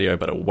BBC Radio,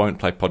 but it won't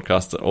play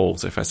podcasts at all.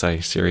 So if I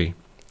say, Siri,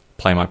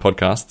 play my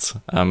podcasts,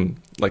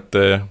 like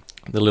the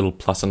little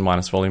plus and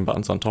minus volume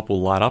buttons on top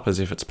will light up as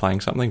if it's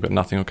playing something, but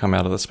nothing will come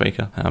out of the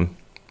speaker.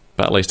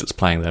 But at least it's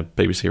playing the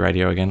BBC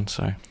Radio again.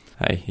 So,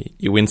 hey,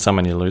 you win some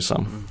and you lose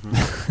some.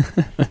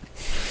 Mm-hmm.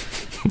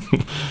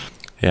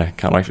 Yeah,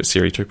 can't wait for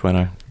Siri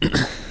 2.0.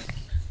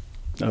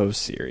 Oh,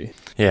 Siri.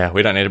 Yeah,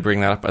 we don't need to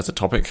bring that up as a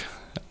topic.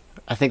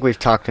 I think we've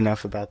talked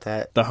enough about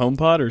that. The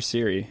HomePod or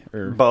Siri?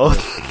 Or both.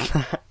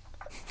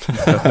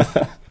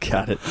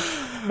 Got it.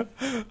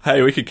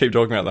 Hey, we could keep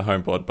talking about the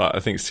HomePod, but I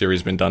think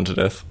Siri's been done to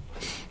death.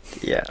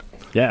 Yeah.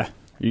 Yeah.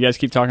 You guys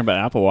keep talking about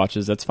Apple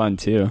Watches. That's fine,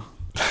 too.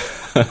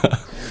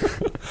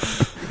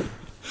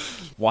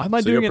 Why am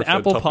I doing an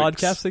Apple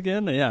podcast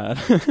again? Yeah.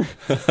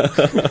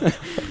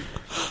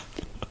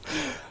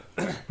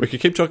 We could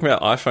keep talking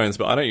about iPhones,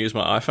 but I don't use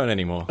my iPhone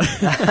anymore.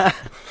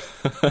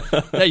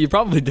 Yeah, you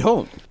probably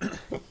don't.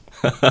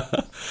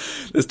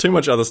 There's too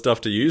much other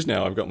stuff to use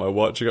now. I've got my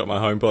watch, I've got my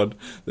HomePod.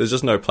 There's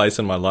just no place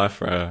in my life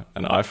for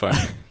an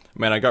iPhone.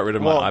 Man, I got rid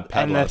of my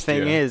iPad and last year.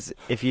 And the thing is,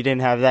 if you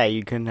didn't have that,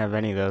 you couldn't have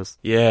any of those.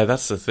 Yeah,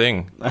 that's the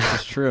thing.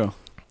 That's true.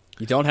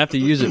 You don't have to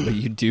use it, but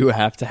you do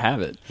have to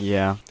have it.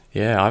 Yeah.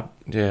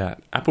 Yeah,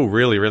 Apple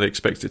really, really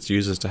expects its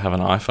users to have an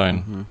iPhone.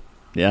 Mm-hmm.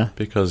 Yeah.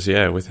 Because,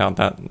 without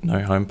that, no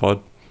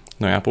HomePod,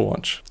 no Apple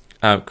Watch.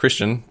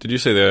 Christian, did you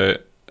see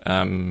the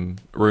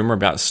rumor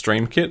about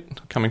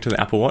StreamKit coming to the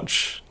Apple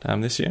Watch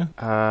this year?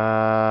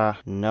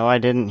 No, I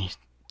didn't.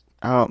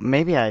 Oh,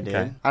 maybe I did.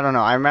 Okay. I don't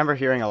know. I remember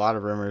hearing a lot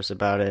of rumors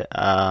about it.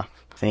 I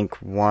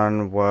think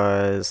one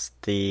was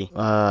the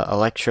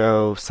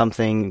electro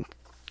something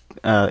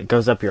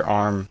goes up your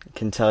arm,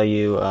 can tell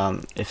you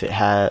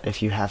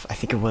if you have. I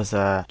think it was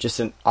just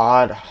an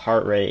odd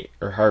heart rate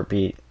or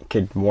heartbeat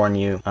could warn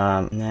you.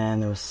 And then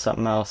there was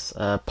something else,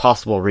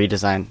 possible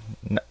redesign.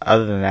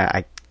 Other than that,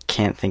 I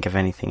can't think of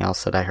anything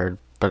else that I heard.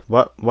 But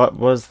what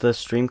was the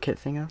StreamKit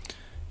thing of?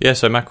 Yeah,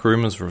 so Mac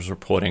Rumors was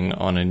reporting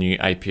on a new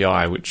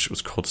API which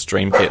was called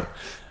StreamKit,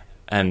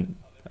 and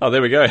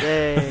there we go.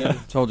 Yeah,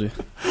 told you.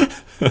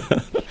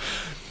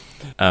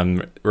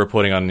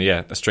 Reporting on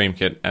a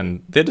StreamKit,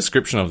 and their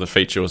description of the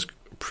feature was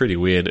pretty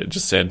weird. It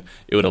just said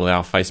it would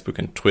allow Facebook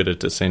and Twitter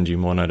to send you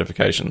more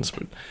notifications,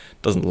 but it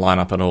doesn't line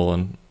up at all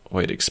on what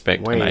you'd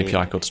expect an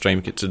API called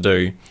StreamKit to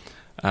do.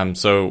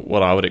 So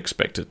what I would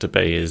expect it to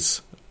be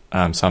is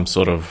some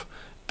sort of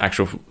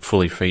actual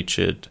fully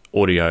featured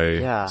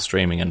audio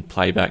streaming and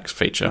playback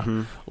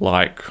feature,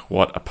 like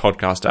what a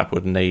podcast app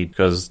would need,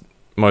 because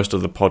most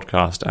of the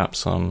podcast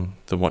apps on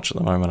the watch at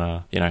the moment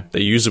are,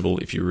 they're usable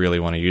if you really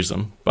want to use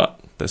them, but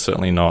they're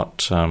certainly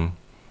not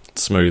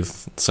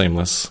smooth,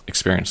 seamless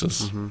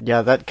experiences. Mm-hmm.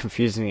 Yeah, that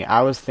confused me.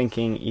 I was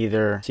thinking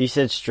so you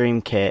said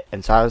StreamKit,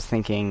 and so I was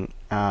thinking,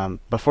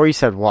 before you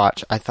said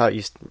watch, I thought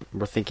you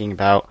were thinking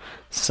about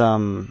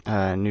some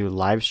new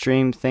live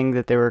stream thing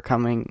that they were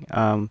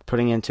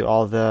putting into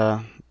all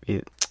the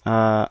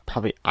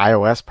probably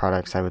iOS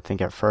products, I would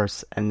think at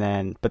first, but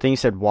then you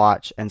said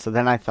watch, and so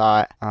then I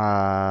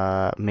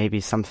thought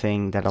maybe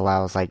something that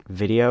allows like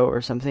video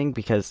or something,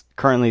 because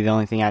currently the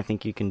only thing I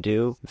think you can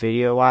do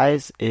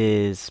video-wise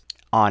is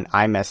on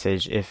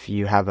iMessage if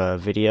you have a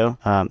video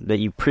that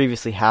you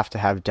previously have to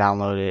have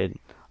downloaded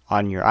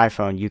on your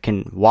iPhone. You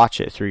can watch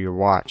it through your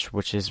watch,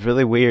 which is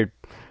really weird.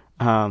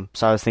 So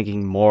I was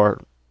thinking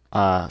more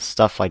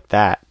stuff like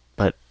that,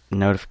 but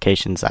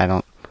notifications, I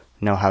don't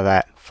know how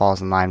that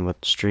falls in line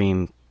with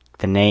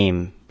the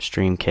name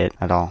Streamkit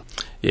at all.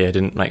 Yeah, it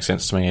didn't make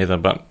sense to me either,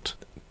 but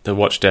the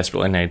watch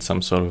desperately needs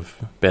some sort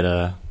of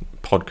better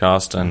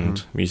podcast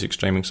and music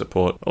streaming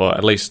support, or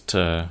at least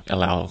to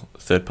allow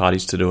third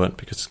parties to do it,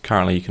 because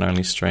currently you can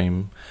only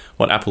stream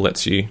what Apple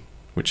lets you,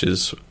 which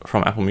is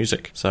from Apple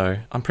Music. So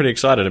I'm pretty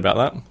excited about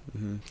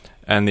that.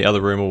 And the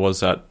other rumor was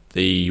that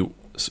the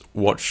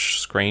watch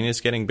screen is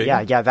getting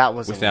bigger. Yeah, that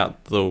was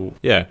without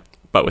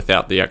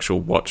the actual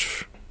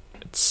watch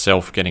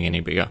itself getting any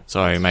bigger.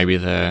 So maybe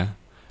they're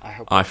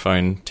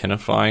iPhone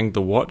 10ifying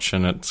the watch,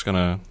 and it's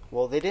gonna.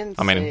 Well, they didn't.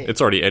 I mean, it's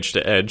already edge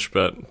to edge,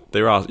 but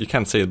you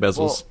can see the bezels.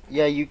 Well,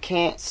 yeah, you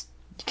can't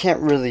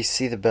really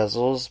see the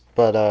bezels,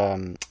 but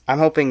I'm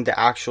hoping the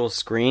actual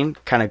screen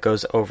kind of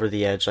goes over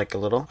the edge like a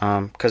little.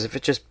 Because if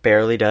it just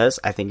barely does,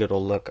 I think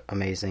it'll look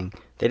amazing.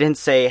 They didn't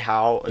say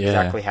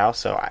exactly how,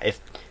 so if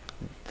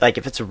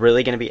it's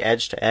really going to be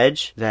edge to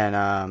edge, then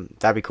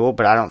that'd be cool.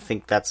 But I don't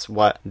think that's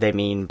what they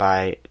mean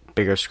by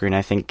bigger screen.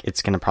 I think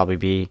it's going to probably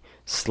be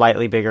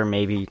slightly bigger,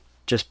 maybe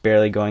just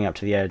barely going up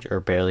to the edge or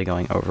barely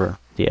going over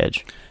the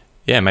edge.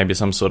 Yeah, maybe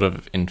some sort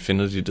of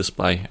infinity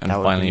display, and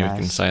finally we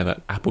can say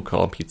that Apple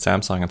copied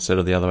Samsung instead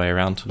of the other way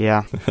around.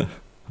 Yeah.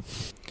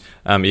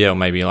 Or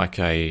maybe like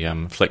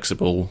a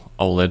flexible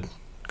OLED,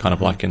 kind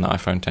of like in the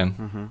iPhone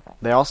 10.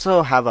 They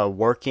also have a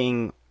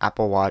working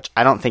Apple Watch.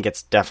 I don't think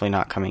it's definitely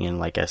not coming in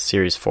like a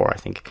Series 4. I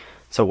think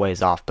it's a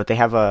ways off. But they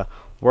have a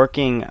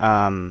working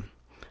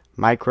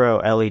micro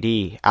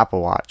LED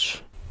Apple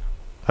Watch,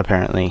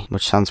 apparently,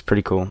 which sounds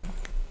pretty cool.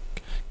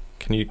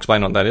 Can you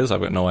explain what that is? I've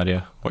got no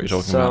idea what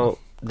you're talking about. So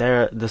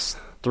there are the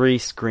three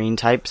screen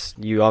types.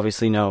 You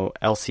obviously know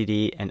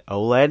LCD and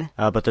OLED,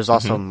 but there's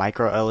also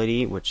micro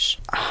LED, which,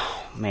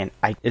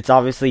 it's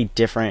obviously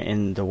different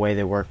in the way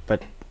they work.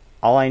 But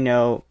all I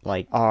know,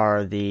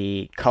 are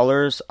the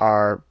colors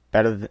are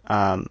better,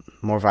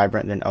 more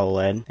vibrant than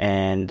OLED,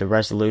 and the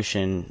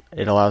resolution,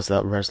 it allows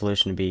the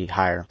resolution to be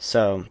higher.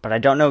 So, but I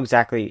don't know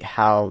exactly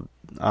how,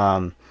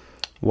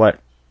 what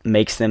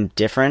makes them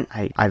different.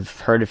 I've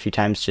heard a few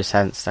times, just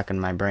hasn't stuck in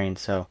my brain.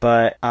 So,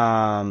 but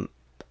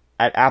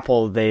at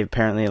Apple, they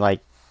apparently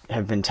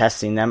have been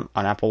testing them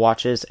on Apple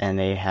Watches, and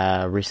they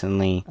have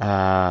recently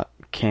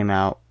came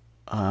out.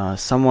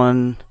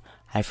 Someone,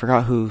 I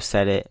forgot who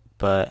said it,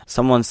 but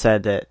someone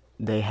said that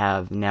they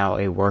have now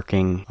a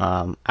working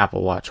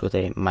Apple Watch with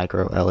a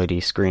micro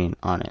LED screen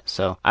on it.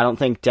 So I don't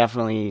think,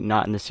 definitely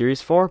not in the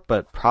Series 4,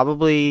 but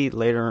probably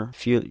later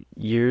few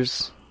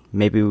years,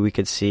 maybe we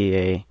could see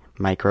a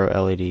micro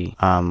LED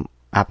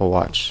Apple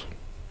Watch.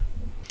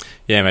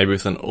 Yeah, maybe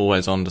with an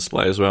always-on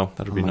display as well.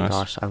 That would be nice. Oh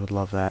my gosh, I would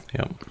love that.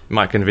 Yeah,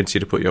 might convince you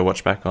to put your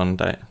watch back on,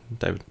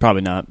 David.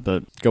 Probably not,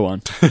 but go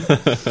on.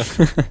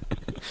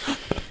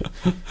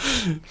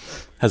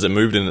 Has it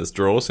moved in its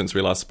drawer since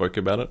we last spoke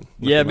about it?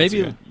 Yeah,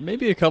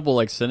 maybe a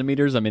couple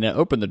centimeters. I mean, I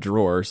opened the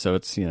drawer, so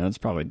it's it's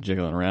probably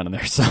jiggling around in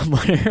there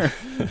somewhere.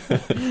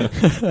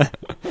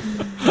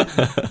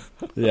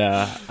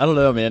 Yeah, I don't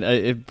know, man.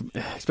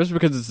 Especially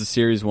because it's the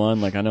Series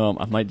 1. I know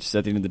I might just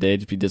at the end of the day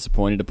just be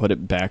disappointed to put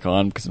it back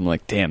on, because I'm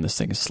like, damn, this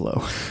thing is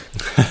slow.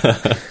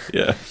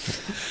 Yeah.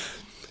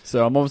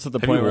 So I'm almost at the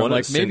point where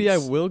I'm maybe I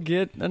will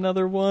get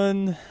another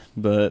one,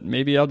 but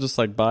maybe I'll just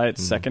buy it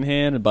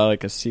secondhand and buy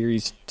a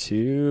Series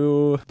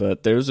 2.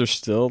 But those are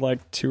still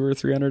 $200 or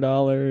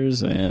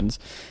 $300, and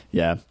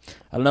yeah,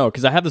 I don't know,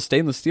 because I have the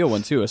stainless steel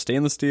one too, a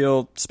stainless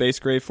steel space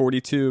gray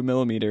 42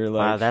 millimeter.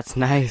 Wow, that's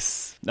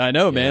nice. I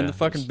know, man, the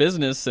fucking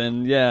business,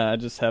 and yeah, I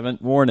just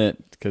haven't worn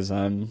it because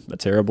I'm a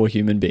terrible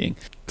human being.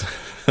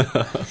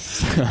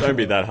 Don't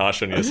be that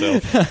harsh on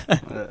yourself.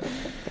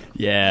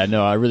 Yeah,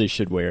 no, I really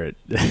should wear it.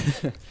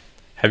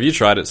 Have you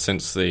tried it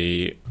since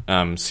the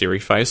Siri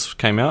face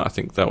came out? I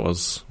think that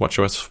was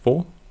WatchOS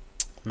 4.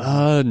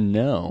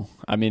 No.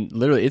 I mean,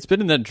 literally, it's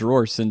been in that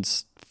drawer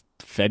since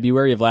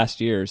February of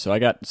last year. So I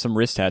got some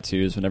wrist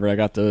tattoos. Whenever I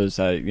got those,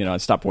 I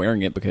stopped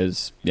wearing it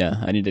because,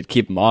 I needed to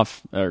keep them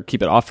off, or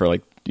keep it off for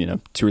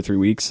 2 or 3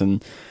 weeks,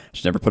 and I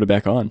just never put it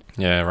back on.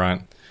 Yeah,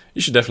 right.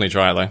 You should definitely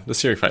try it though. The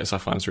Siri face I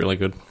find is really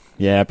good.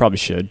 Yeah, I probably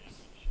should.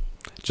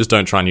 Just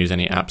don't try and use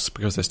any apps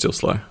because they're still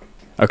slow.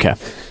 Okay.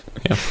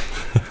 Yeah.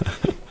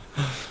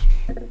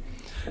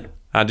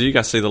 Did you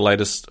guys see the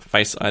latest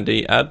Face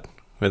ID ad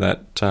where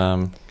that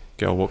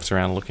girl walks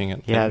around looking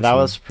at? Yeah, that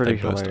was pretty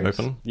hilarious.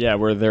 Open? Yeah,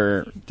 where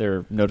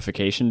their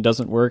notification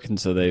doesn't work, and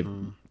so they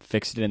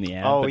fixed it in the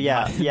ad. Oh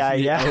yeah.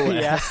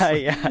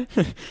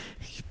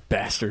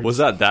 Bastard. Was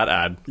that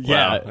ad?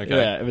 Yeah, wow, okay.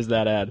 Yeah, it was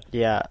that ad.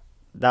 Yeah,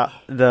 that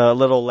the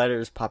little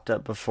letters popped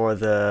up before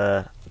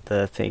the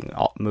the thing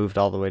moved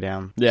all the way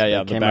down. Yeah, So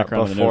yeah, it the came out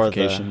background of the before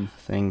notification.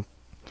 thing.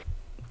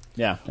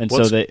 Yeah, and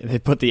so they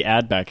put the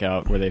ad back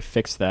out where they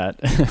fixed that,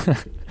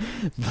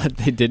 but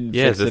they didn't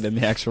fix it in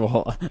the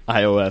actual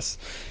iOS.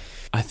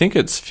 I think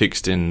it's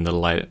fixed in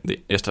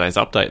yesterday's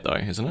update, though,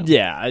 isn't it?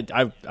 Yeah,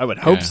 I would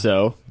hope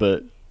so,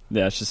 but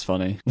yeah, it's just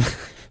funny.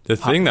 The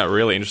thing that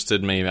really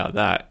interested me about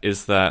that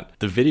is that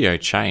the video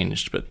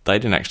changed, but they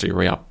didn't actually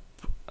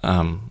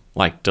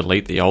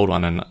delete the old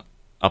one and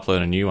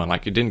upload a new one.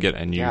 Like, it didn't get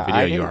a new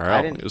video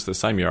URL. It was the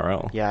same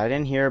URL. Yeah, I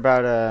didn't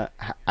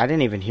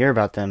even hear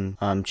about them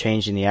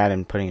changing the ad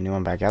and putting a new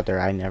one back out there.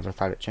 I never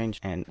thought it changed.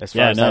 And as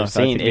far as I've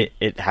seen,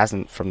 it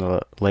hasn't from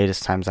the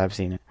latest times I've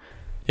seen it.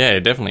 Yeah,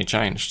 it definitely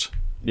changed.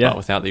 Yeah, but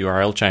without the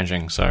URL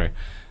changing. So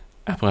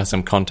Apple has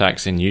some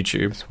contacts in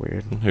YouTube. That's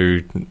weird.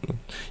 Who,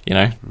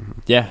 yeah,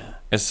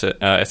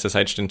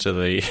 SSH'd into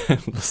the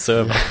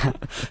server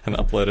and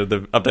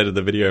updated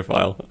the video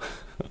file.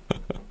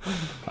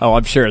 Oh,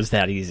 I'm sure it's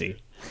that easy.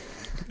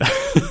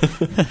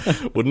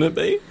 Wouldn't it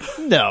be?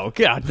 No,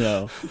 God,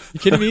 no. You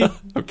kidding me?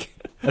 Okay.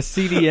 A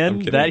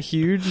CDN that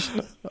huge,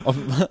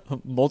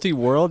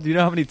 multi-world? Do you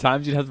know how many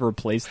times you'd have to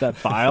replace that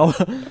file?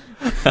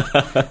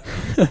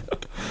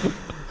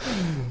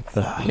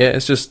 Yeah,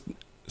 it's just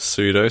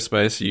sudo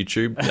space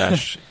YouTube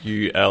dash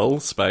ul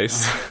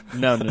space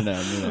no.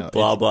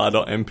 blah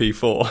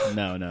blah.mp4.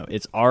 No.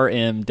 It's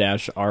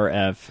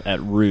rm-rf at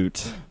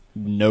root.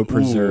 No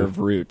preserve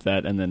root.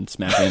 That and then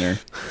smack enter.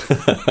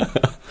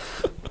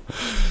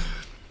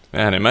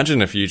 Man,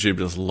 imagine if YouTube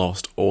just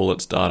lost all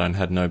its data and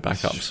had no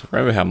backups.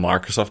 Remember how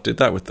Microsoft did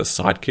that with the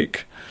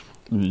Sidekick?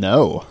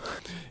 No.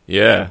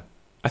 Yeah.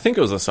 I think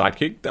it was a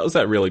Sidekick. That was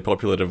that really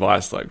popular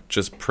device, like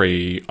just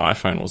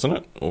pre-iPhone, wasn't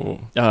it? Or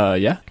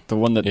yeah. The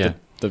one that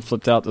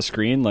flipped out the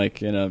screen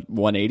like in a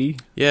 180?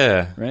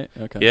 Yeah. Right?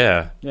 Okay.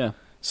 Yeah.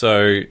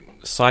 So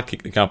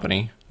Sidekick, the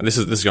company, and this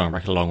is going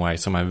back a long way,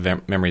 so my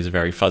memory is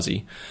very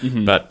fuzzy.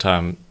 Mm-hmm. But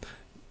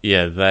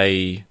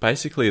they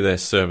basically, their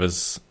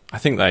servers, I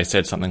think they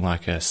said something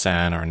like a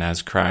SAN or a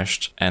NAS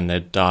crashed and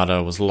their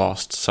data was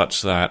lost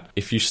such that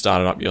if you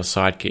started up your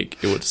Sidekick,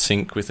 it would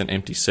sync with an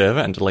empty server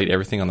and delete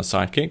everything on the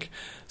Sidekick.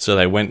 So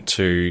they went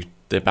to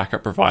their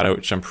backup provider,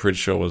 which I'm pretty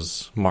sure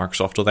was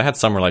Microsoft, or they had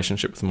some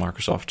relationship with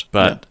Microsoft,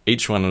 but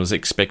each one was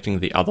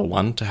expecting the other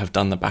one to have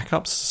done the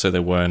backups, so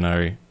there were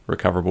no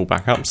recoverable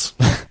backups.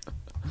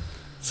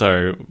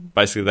 So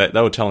basically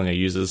they were telling their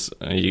users,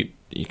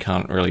 you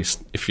can't really,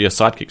 if your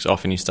Sidekick's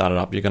off and you start it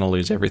up, you're going to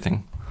lose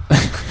everything.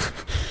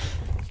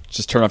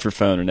 Just turn off your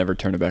phone and never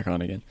turn it back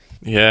on again.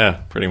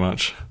 Yeah, pretty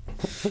much.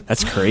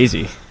 That's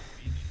crazy.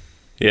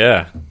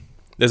 Yeah.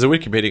 There's a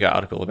Wikipedia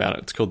article about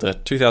it. It's called the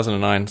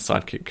 2009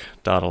 Sidekick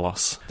Data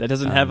Loss. That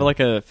doesn't have like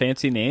a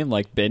fancy name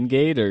like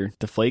Bengate or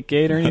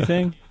Deflategate or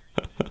anything?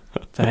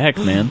 What the heck,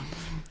 man?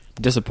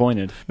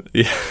 Disappointed.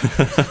 Yeah,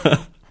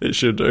 it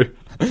should do.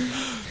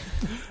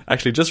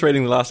 Actually, just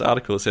reading the last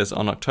article, it says,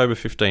 on October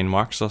 15,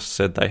 Microsoft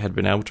said they had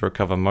been able to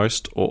recover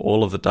most or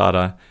all of the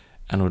data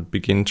and would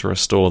begin to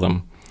restore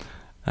them.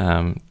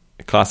 A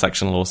class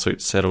action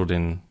lawsuit settled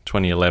in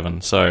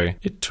 2011, so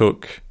it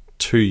took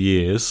 2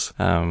 years.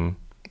 And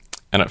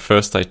at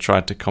first they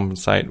tried to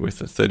compensate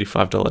with a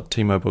 $35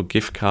 T-Mobile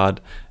gift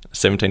card, a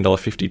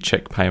 $17.50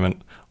 check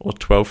payment, or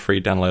 12 free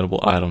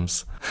downloadable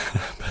items.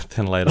 But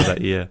then later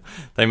that year,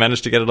 they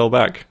managed to get it all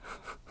back.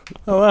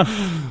 Oh, wow.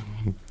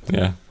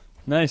 Yeah.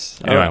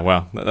 Nice. Anyway,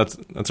 wow,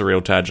 that's a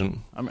real tangent.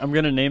 I'm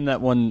going to name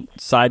that one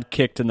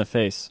Sidekicked in the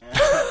Face.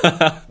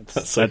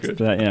 That's so good.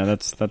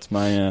 That's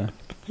my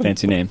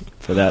fancy name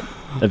for that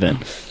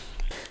event.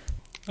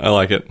 I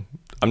like it.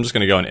 I'm just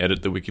going to go and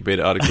edit the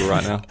Wikipedia article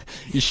right now.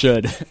 You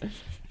should.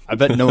 I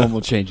bet no one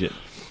will change it.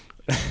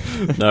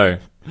 No,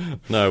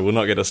 we'll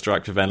not get a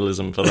strike for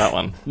vandalism for that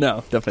one.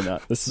 No, definitely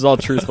not. This is all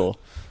truthful.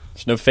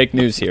 There's no fake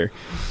news here.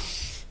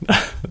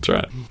 That's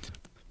right.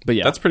 But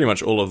yeah. That's pretty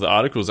much all of the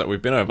articles that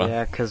we've been over.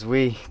 Yeah, because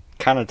we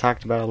kind of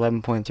talked about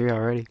 11.3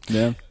 already.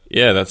 Yeah.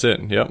 Yeah, that's it.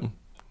 Yep.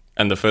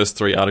 And the first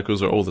 3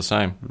 articles are all the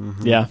same.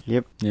 Mm-hmm. Yeah.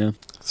 Yep. Yeah.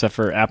 Except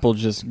for Apple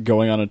just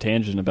going on a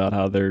tangent about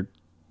how they're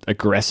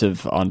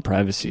aggressive on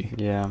privacy.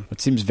 Yeah. It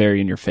seems very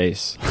in your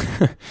face.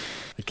 I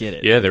get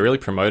it. Yeah, they're really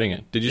promoting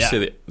it. Did you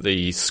see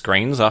the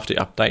screens after you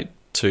update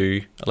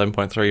to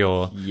 11.3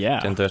 or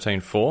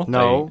 10.13.4?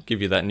 No. They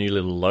give you that new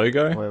little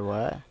logo. Wait,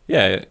 what?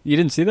 Yeah. You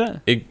didn't see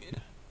that?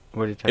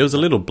 What are you talking It was a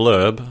little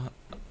blurb.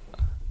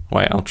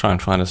 Wait, I'll try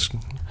and find us.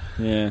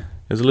 Yeah.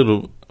 There's a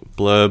little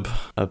blurb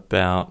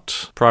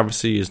about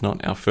privacy is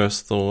not our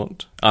first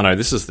thought. Oh, no,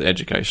 this is the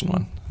education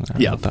one.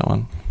 Yeah. That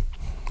one.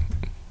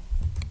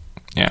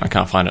 Yeah, I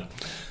can't find it.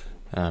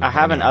 I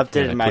haven't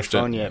updated my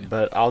phone yet,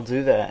 but I'll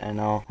do that and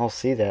I'll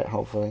see that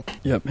hopefully.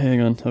 Yep, hang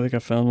on. I think I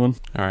found one.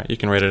 All right, you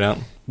can read it out.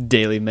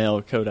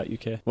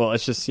 dailymail.co.uk. Well,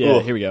 it's just,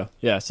 here we go.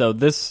 Yeah, so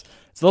it's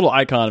a little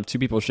icon of 2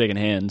 people shaking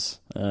hands,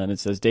 and it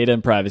says data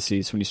and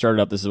privacy. So when you start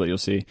it up, this is what you'll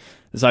see.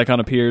 This icon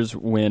appears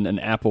when an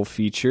Apple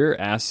feature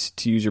asks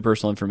to use your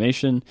personal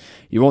information.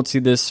 You won't see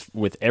this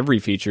with every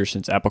feature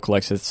since Apple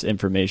collects this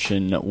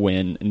information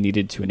when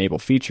needed to enable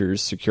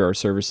features, secure our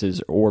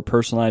services, or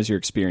personalize your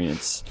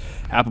experience.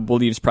 Apple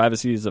believes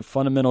privacy is a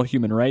fundamental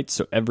human right,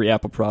 so every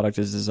Apple product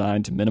is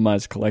designed to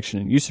minimize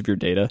collection and use of your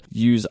data,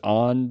 use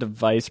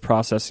on-device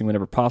processing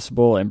whenever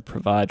possible, and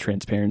provide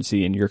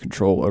transparency and your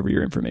control over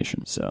your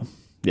information. So...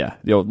 yeah,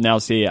 you'll now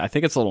see, I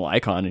think it's a little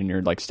icon in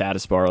your like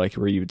status bar, like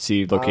where you would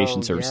see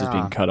location services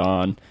being cut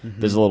on.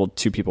 There's a little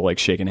two people like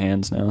shaking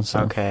hands now.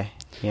 So. Okay,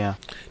 yeah.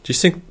 Do you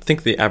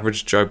think the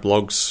average Joe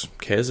Blogs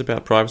cares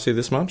about privacy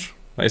this much?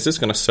 Like, is this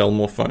going to sell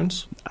more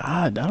phones?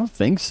 I don't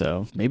think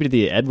so. Maybe to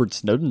the Edward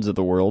Snowdens of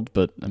the world,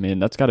 but I mean,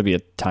 that's got to be a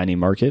tiny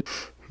market.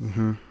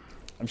 I'm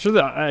sure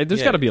that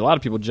there's got to be a lot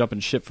of people jumping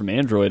ship from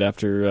Android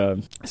after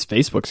this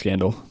Facebook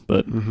scandal,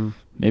 but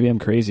maybe I'm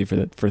crazy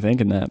for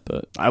thinking that,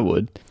 but I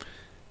would.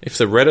 If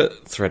the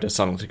Reddit thread is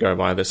something to go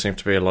by, there seem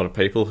to be a lot of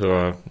people who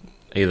are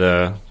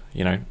either,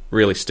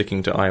 really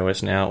sticking to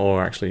iOS now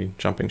or actually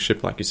jumping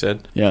ship, like you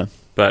said. Yeah.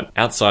 But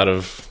outside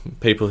of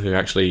people who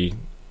actually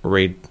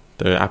read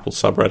the Apple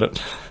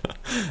subreddit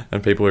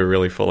and people who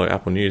really follow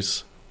Apple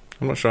News,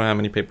 I'm not sure how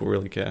many people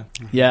really care.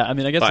 Yeah, I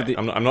mean, I guess...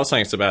 I'm not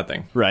saying it's a bad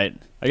thing. Right.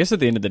 I guess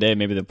at the end of the day,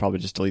 maybe they'll probably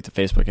just delete the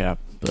Facebook app.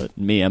 But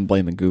me, I'm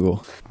blaming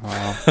Google.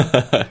 Wow.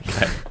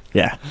 Okay.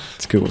 Yeah,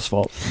 it's Google's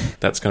fault.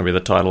 That's going to be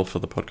the title for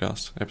the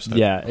podcast episode.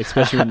 Yeah,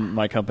 especially when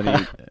my company,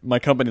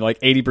 like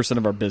 80%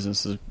 of our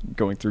business is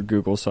going through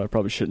Google, so I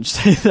probably shouldn't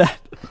say that.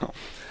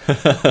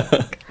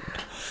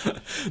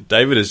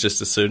 David is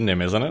just a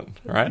pseudonym, isn't it?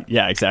 Right?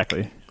 Yeah,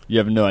 exactly. You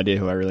have no idea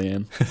who I really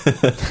am.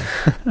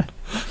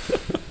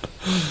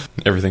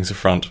 Everything's a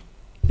front.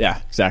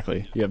 Yeah,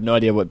 exactly. You have no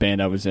idea what band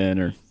I was in,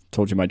 or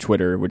told you my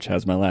Twitter, which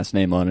has my last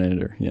name on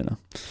it, or,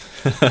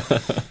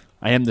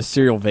 I am the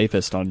serial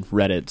vapist on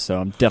Reddit,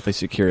 so I'm definitely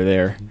secure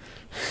there.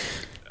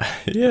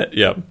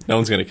 Yeah. No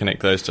one's going to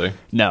connect those two.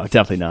 No,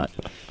 definitely not.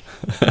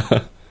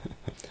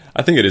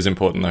 I think it is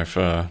important, though,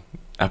 for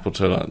Apple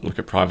to look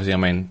at privacy. I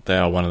mean, they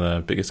are one of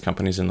the biggest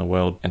companies in the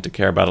world, and to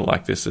care about it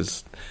like this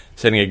is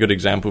setting a good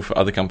example for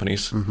other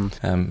companies.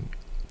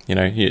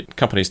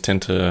 Companies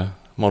tend to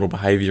model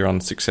behavior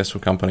on successful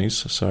companies,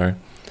 so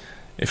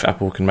if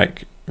Apple can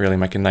really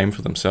make a name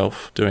for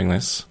themselves doing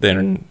this,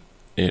 then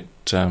it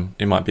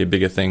might be a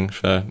bigger thing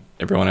for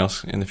everyone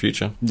else in the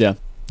future. Yeah,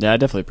 I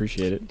definitely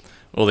appreciate it.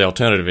 Well, the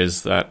alternative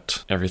is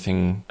that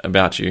everything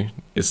about you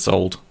is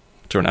sold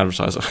to an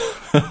advertiser.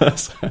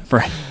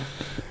 Right.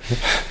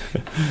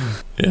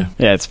 Yeah,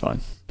 it's fun.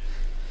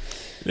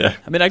 Yeah,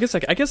 I mean, I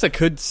guess I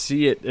could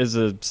see it as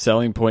a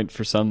selling point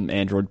for some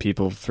Android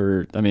people.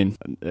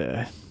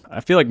 I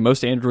feel like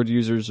most Android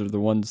users are the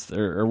ones,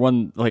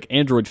 like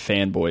Android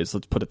fanboys,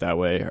 let's put it that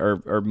way,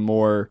 are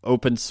more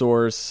open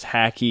source,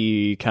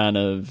 hacky kind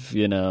of,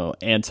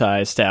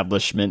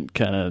 anti-establishment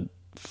kind of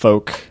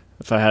folk.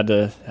 If I had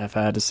to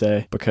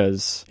say,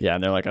 because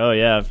and they're like, oh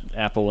yeah,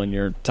 Apple and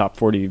your top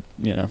 40,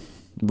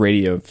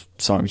 radio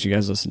songs you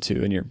guys listen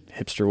to in your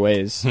hipster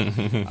ways.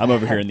 I'm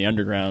over here in the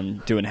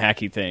underground doing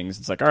hacky things.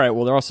 It's like, all right,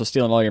 well, they're also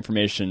stealing all your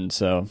information,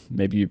 so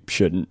maybe you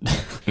shouldn't.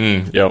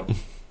 Yep.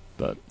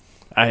 But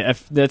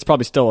that's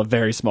probably still a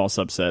very small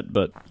subset,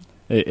 but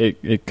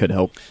it could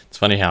help. It's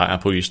funny how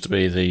Apple used to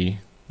be the,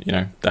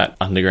 that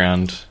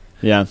underground,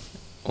 well,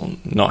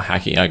 not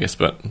hacky, I guess,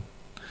 but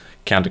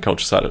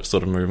counterculture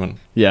sort of movement.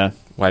 Yeah.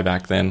 Way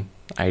back then,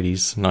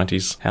 80s,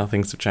 90s, how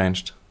things have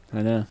changed.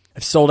 I know.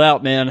 I've sold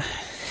out, man.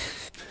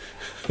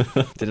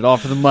 Did it all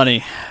for the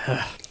money.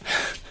 Yeah,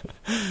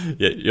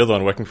 you're the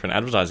one working for an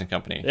advertising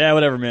company. Yeah,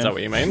 whatever, man. Is that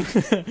what you mean?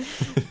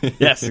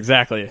 Yes,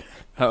 exactly.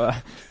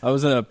 I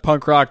was in a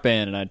punk rock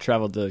band, and I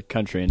traveled the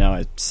country, and now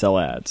I sell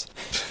ads.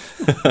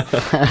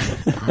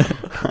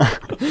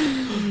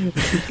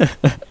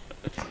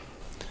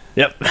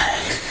 Yep.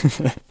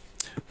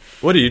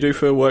 What do you do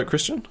for work,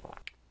 Christian?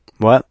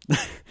 What? I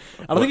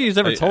don't think he's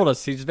ever told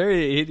us. He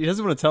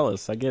doesn't want to tell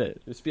us. I get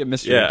it. It's be a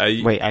mystery.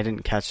 Yeah. Wait, I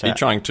didn't catch that. Are you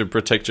trying to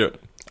protect your...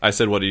 I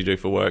said, what do you do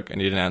for work?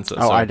 And you didn't answer.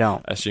 Oh, so I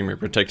don't. I assume you're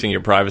protecting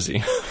your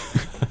privacy.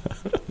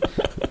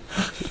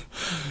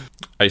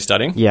 Are you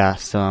studying? Yeah,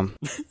 some.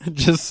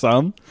 Just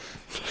some?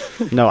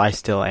 No, I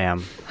still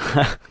am.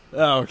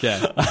 Oh, okay.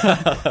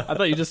 I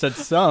thought you just said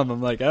some.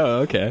 I'm like, oh,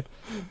 okay.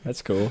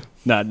 That's cool.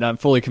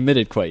 Not fully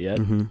committed quite yet.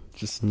 Mm-hmm.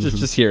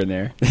 Just here and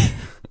there.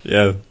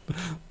 Yeah.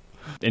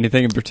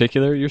 Anything in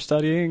particular you're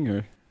studying,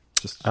 or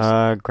just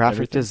graphic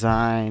everything?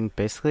 Design,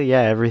 basically,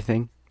 yeah,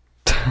 everything.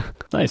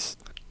 Nice.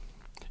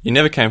 You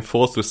never came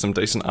forth with some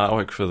decent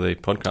artwork for the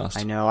podcast.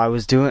 I know. I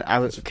was gonna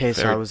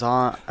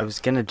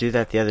do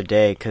that the other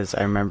day because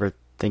I remember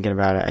thinking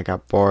about it. I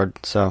got bored,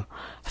 so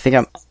I think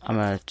I'm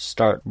gonna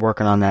start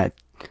working on that.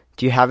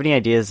 Do you have any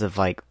ideas of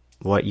like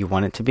what you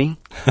want it to be?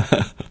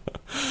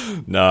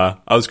 Nah,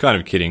 I was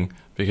kind of kidding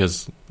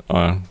because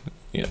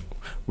we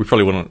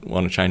probably wouldn't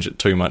want to change it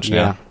too much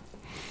now.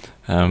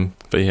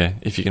 But yeah,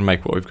 if you can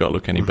make what we've got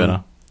look any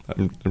better,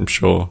 I'm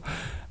sure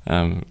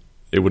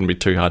it wouldn't be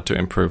too hard to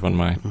improve on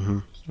my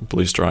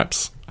blue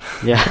stripes.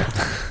 Yeah.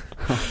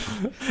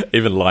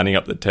 Even lining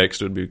up the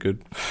text would be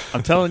good.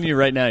 I'm telling you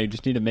right now, you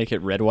just need to make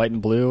it red, white,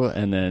 and blue,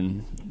 and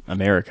then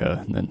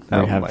America, and then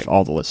Oh we have my-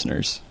 all the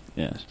listeners.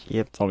 Yeah,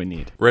 Yep. that's all we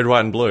need. Red, white,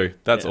 and blue.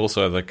 That's Yeah.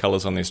 also the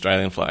colours on the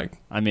Australian flag.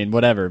 I mean,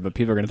 whatever, but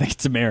people are going to think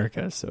it's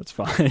America, so it's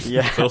fine.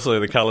 Yeah. It's also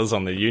the colours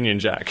on the Union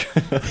Jack.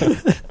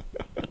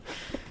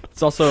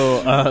 It's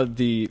also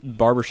the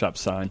barbershop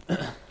sign.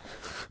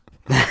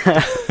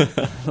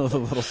 The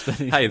little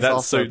spinning. Hey, that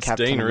also suits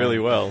Captain Dean really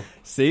America. well.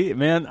 See,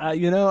 man,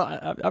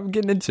 I'm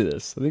getting into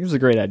this. I think it's a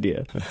great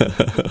idea.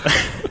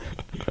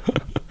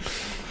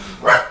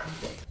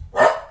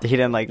 He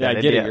didn't like Yeah, that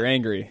I get idea. it. You're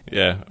angry.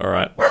 Yeah, all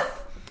right.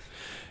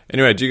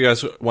 Anyway, do you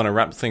guys want to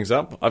wrap things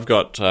up?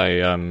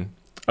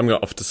 I'm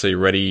off to see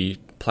Ready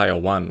Player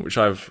One, which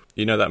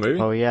you know that movie?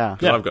 Oh, yeah.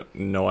 'Cause I've got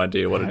no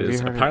idea what Have it you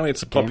is. heard of Apparently,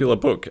 it's a it? popular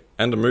book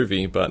and a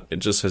movie, but it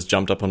just has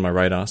jumped up on my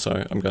radar,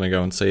 so I'm going to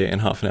go and see it in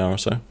half an hour or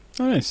so.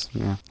 Oh, nice.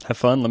 Yeah. Have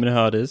fun. Let me know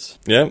how it is.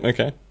 Yeah, okay.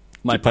 Do you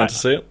Might plan to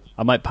see it?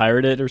 I might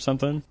pirate it or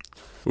something.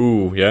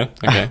 Ooh, yeah,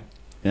 okay.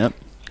 Yep.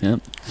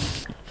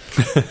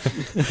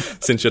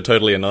 Since you're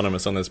totally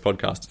anonymous on this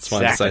podcast, it's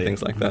fine to say Exactly.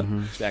 things like that.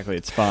 Exactly.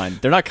 It's fine.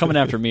 They're not coming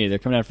after me. They're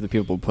coming after the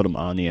people who put them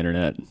on the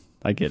internet.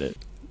 I get it.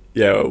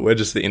 Yeah, we're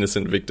just the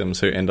innocent victims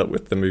who end up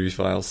with the movie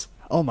files.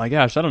 Oh my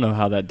gosh, I don't know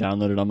how that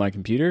downloaded on my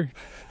computer.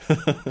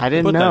 I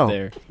didn't Put know. that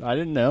there. I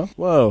didn't know.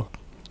 Whoa.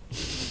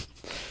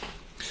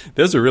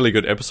 There's a really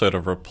good episode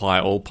of Reply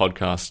All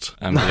podcast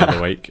the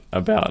other week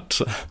about...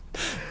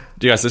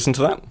 Do you guys listen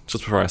to that?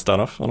 Just before I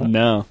start off on it?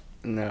 No.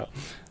 No.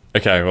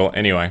 Okay, well,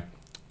 anyway,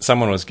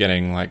 someone was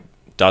getting like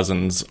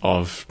dozens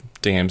of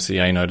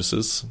DMCA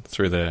notices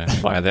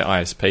via their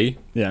ISP.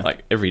 Yeah.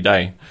 Like every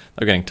day.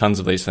 They were getting tons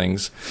of these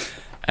things.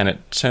 And it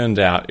turned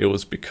out it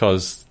was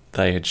because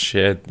they had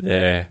shared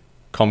their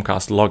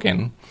Comcast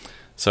login.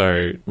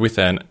 So with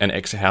an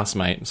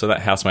ex-housemate. So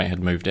that housemate had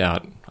moved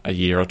out a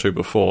year or two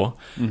before,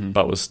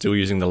 but was still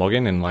using the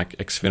login in like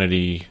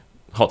Xfinity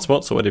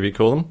hotspots or whatever you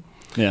call them.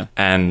 Yeah.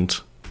 And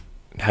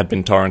had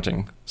been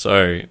torrenting.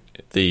 So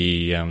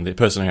the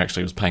person who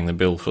actually was paying the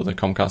bill for the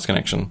Comcast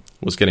connection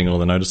was getting all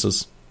the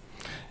notices.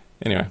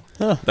 Anyway,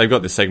 they've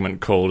got this segment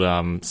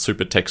called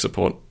Super Tech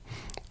Support,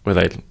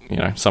 where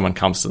someone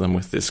comes to them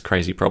with this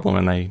crazy problem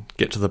and they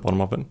get to the bottom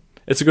of it.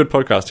 It's a good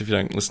podcast if you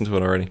don't listen to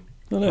it already.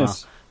 Oh,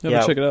 nice. Wow. Yeah,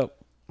 Yeah. check it out.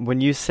 When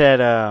you said,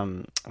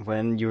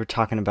 when you were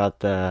talking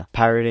about the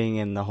pirating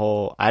and the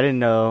whole I didn't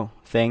know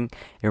thing,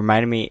 it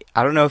reminded me,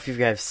 I don't know if you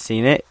guys have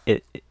seen it.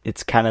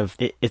 It's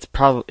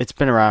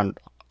been around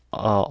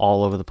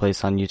all over the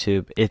place on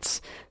YouTube.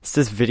 It's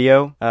this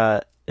video,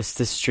 it's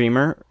this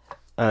streamer,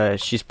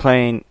 she's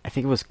playing, I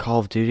think it was Call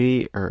of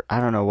Duty, or I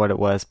don't know what it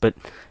was, but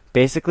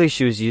basically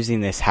she was using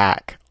this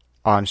hack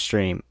on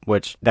stream,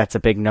 which that's a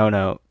big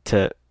no-no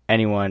to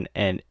anyone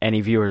and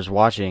any viewers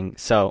watching.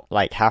 So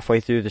like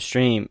halfway through the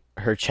stream,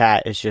 her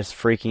chat is just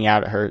freaking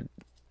out at her,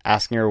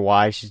 asking her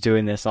why she's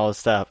doing this, all this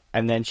stuff,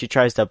 and then she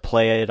tries to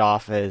play it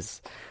off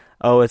as,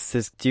 oh, it's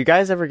this. Do you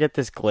guys ever get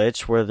this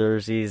glitch where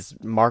there's these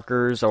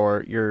markers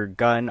or your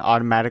gun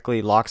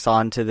automatically locks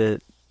on to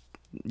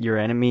your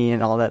enemy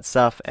and all that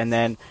stuff, and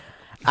then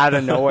out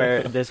of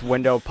nowhere this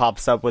window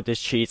pops up with this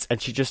cheats,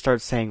 and she just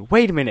starts saying,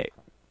 wait a minute,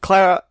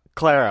 Clara,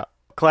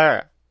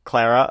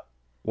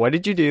 what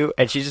did you do?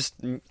 And she just,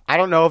 I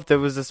don't know if there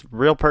was this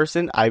real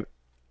person. I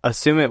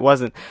assume it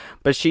wasn't,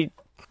 but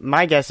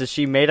my guess is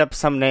she made up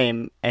some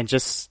name and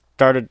just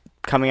started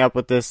coming up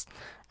with this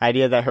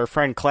idea that her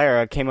friend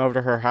Clara came over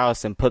to her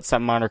house and put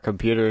something on her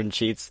computer and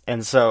cheats.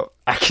 And so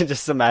I can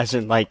just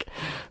imagine like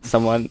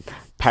someone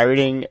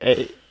pirating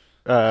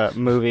a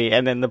movie,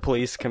 and then the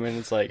police come in and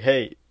it's like,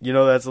 hey, you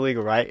know that's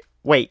illegal, right?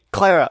 Wait,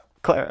 Clara,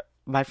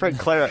 my friend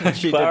Clara,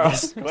 she did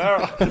this.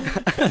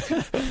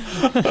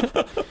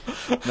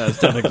 No, it's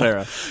definitely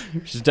Clara.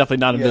 She's definitely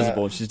not Yeah.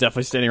 invisible. She's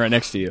definitely standing right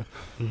next to you.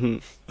 Mm-hmm.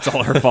 It's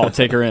all her fault.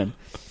 Take her in.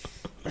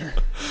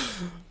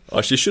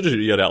 Oh, she should have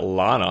yelled out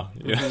Lana.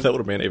 Yeah, that would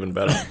have been even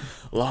better.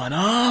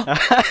 Lana!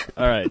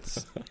 All right.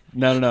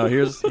 No.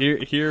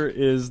 Here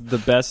is the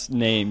best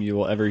name you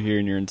will ever hear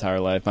in your entire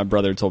life. My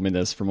brother told me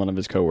this from one of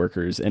his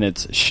coworkers, and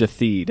it's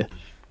Shathid.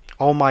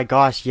 Oh my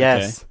gosh,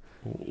 yes.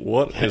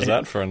 What is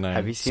that for a name?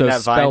 Have you seen So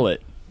that Vine? spell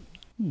it.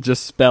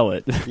 Just spell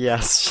it.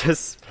 Yes,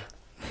 just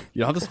You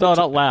don't have to spell it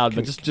out loud,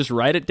 but just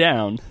write it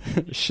down.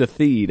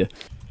 Shathid.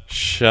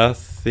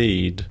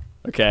 Shathid.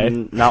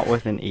 Okay. not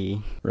with an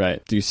E.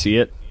 Right. Do you see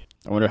it?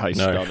 I wonder how you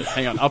No. spelled it.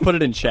 Hang on. I'll put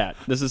it in chat.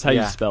 This is how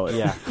you spell it.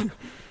 Yeah.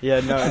 Yeah,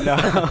 no.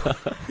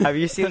 Have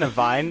you seen a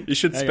Vine? You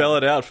should Hang spell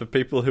it out for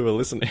people who are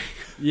listening.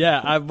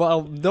 Yeah,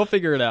 well, they'll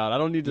figure it out. I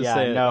don't need to Yeah,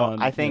 say it. no,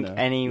 on, I think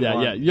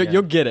anyone- Yeah, yeah.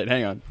 you'll get it.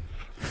 Hang on.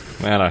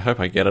 Man, I hope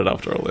I get it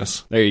after all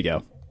this. There you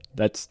go.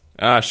 That's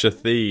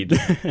Shathid.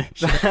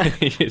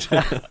 Shathid.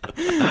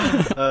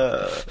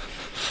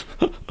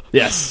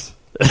 yes.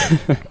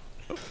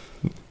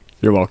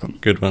 You're welcome.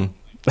 Good one.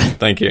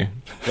 Thank you.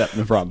 Yeah,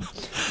 no problem.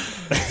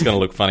 It's going to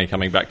look funny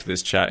coming back to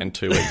this chat in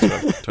 2 weeks.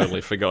 I've totally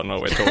forgotten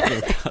what we're talking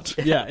about.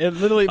 Yeah, it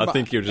literally. I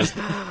think you're just...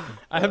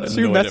 I have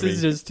two annoyed at me.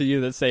 messages to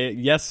you that say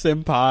yes,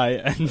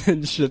 senpai, and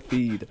then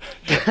Shathid.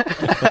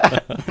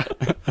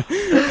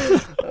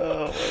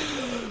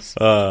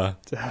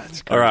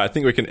 Nice. All right, I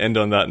think we can end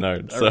on that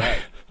note. So,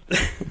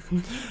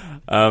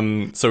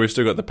 so we've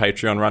still got the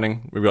Patreon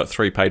running. We've got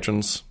 3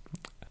 patrons.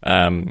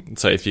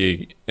 So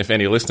if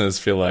any listeners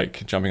feel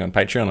like jumping on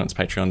Patreon, it's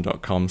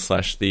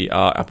patreon.com/the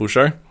Apple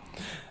Show.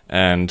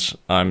 And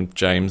I'm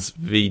James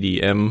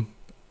VDM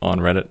on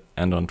Reddit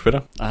and on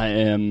Twitter. I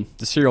am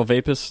the Serial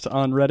Vapist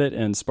on Reddit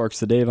and Sparks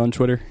the Dave on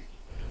Twitter.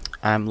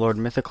 I'm Lord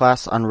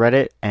Mythoclass on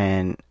Reddit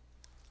and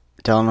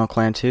Delano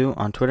Clan 2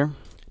 on Twitter.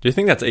 Do you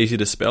think that's easy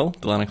to spell,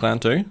 Delano Clan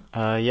 2?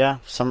 Yeah,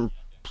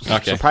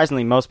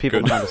 surprisingly most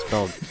people know how to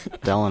spell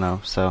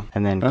Delano, so,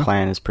 and then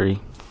Clan is pretty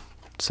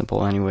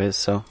simple anyways,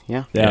 so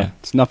yeah. Yeah,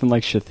 it's nothing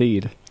like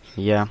Shathid.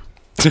 Yeah.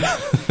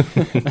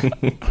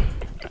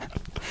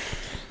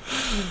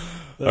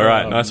 All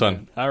right, nice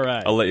one. All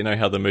right. I'll let you know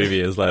how the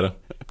movie is later.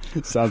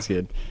 Sounds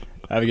good.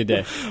 Have a good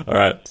day. All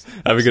right.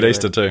 Have a good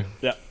Easter too.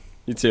 Yeah,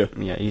 you too.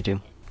 Yeah, you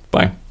too.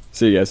 Bye.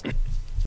 See you guys.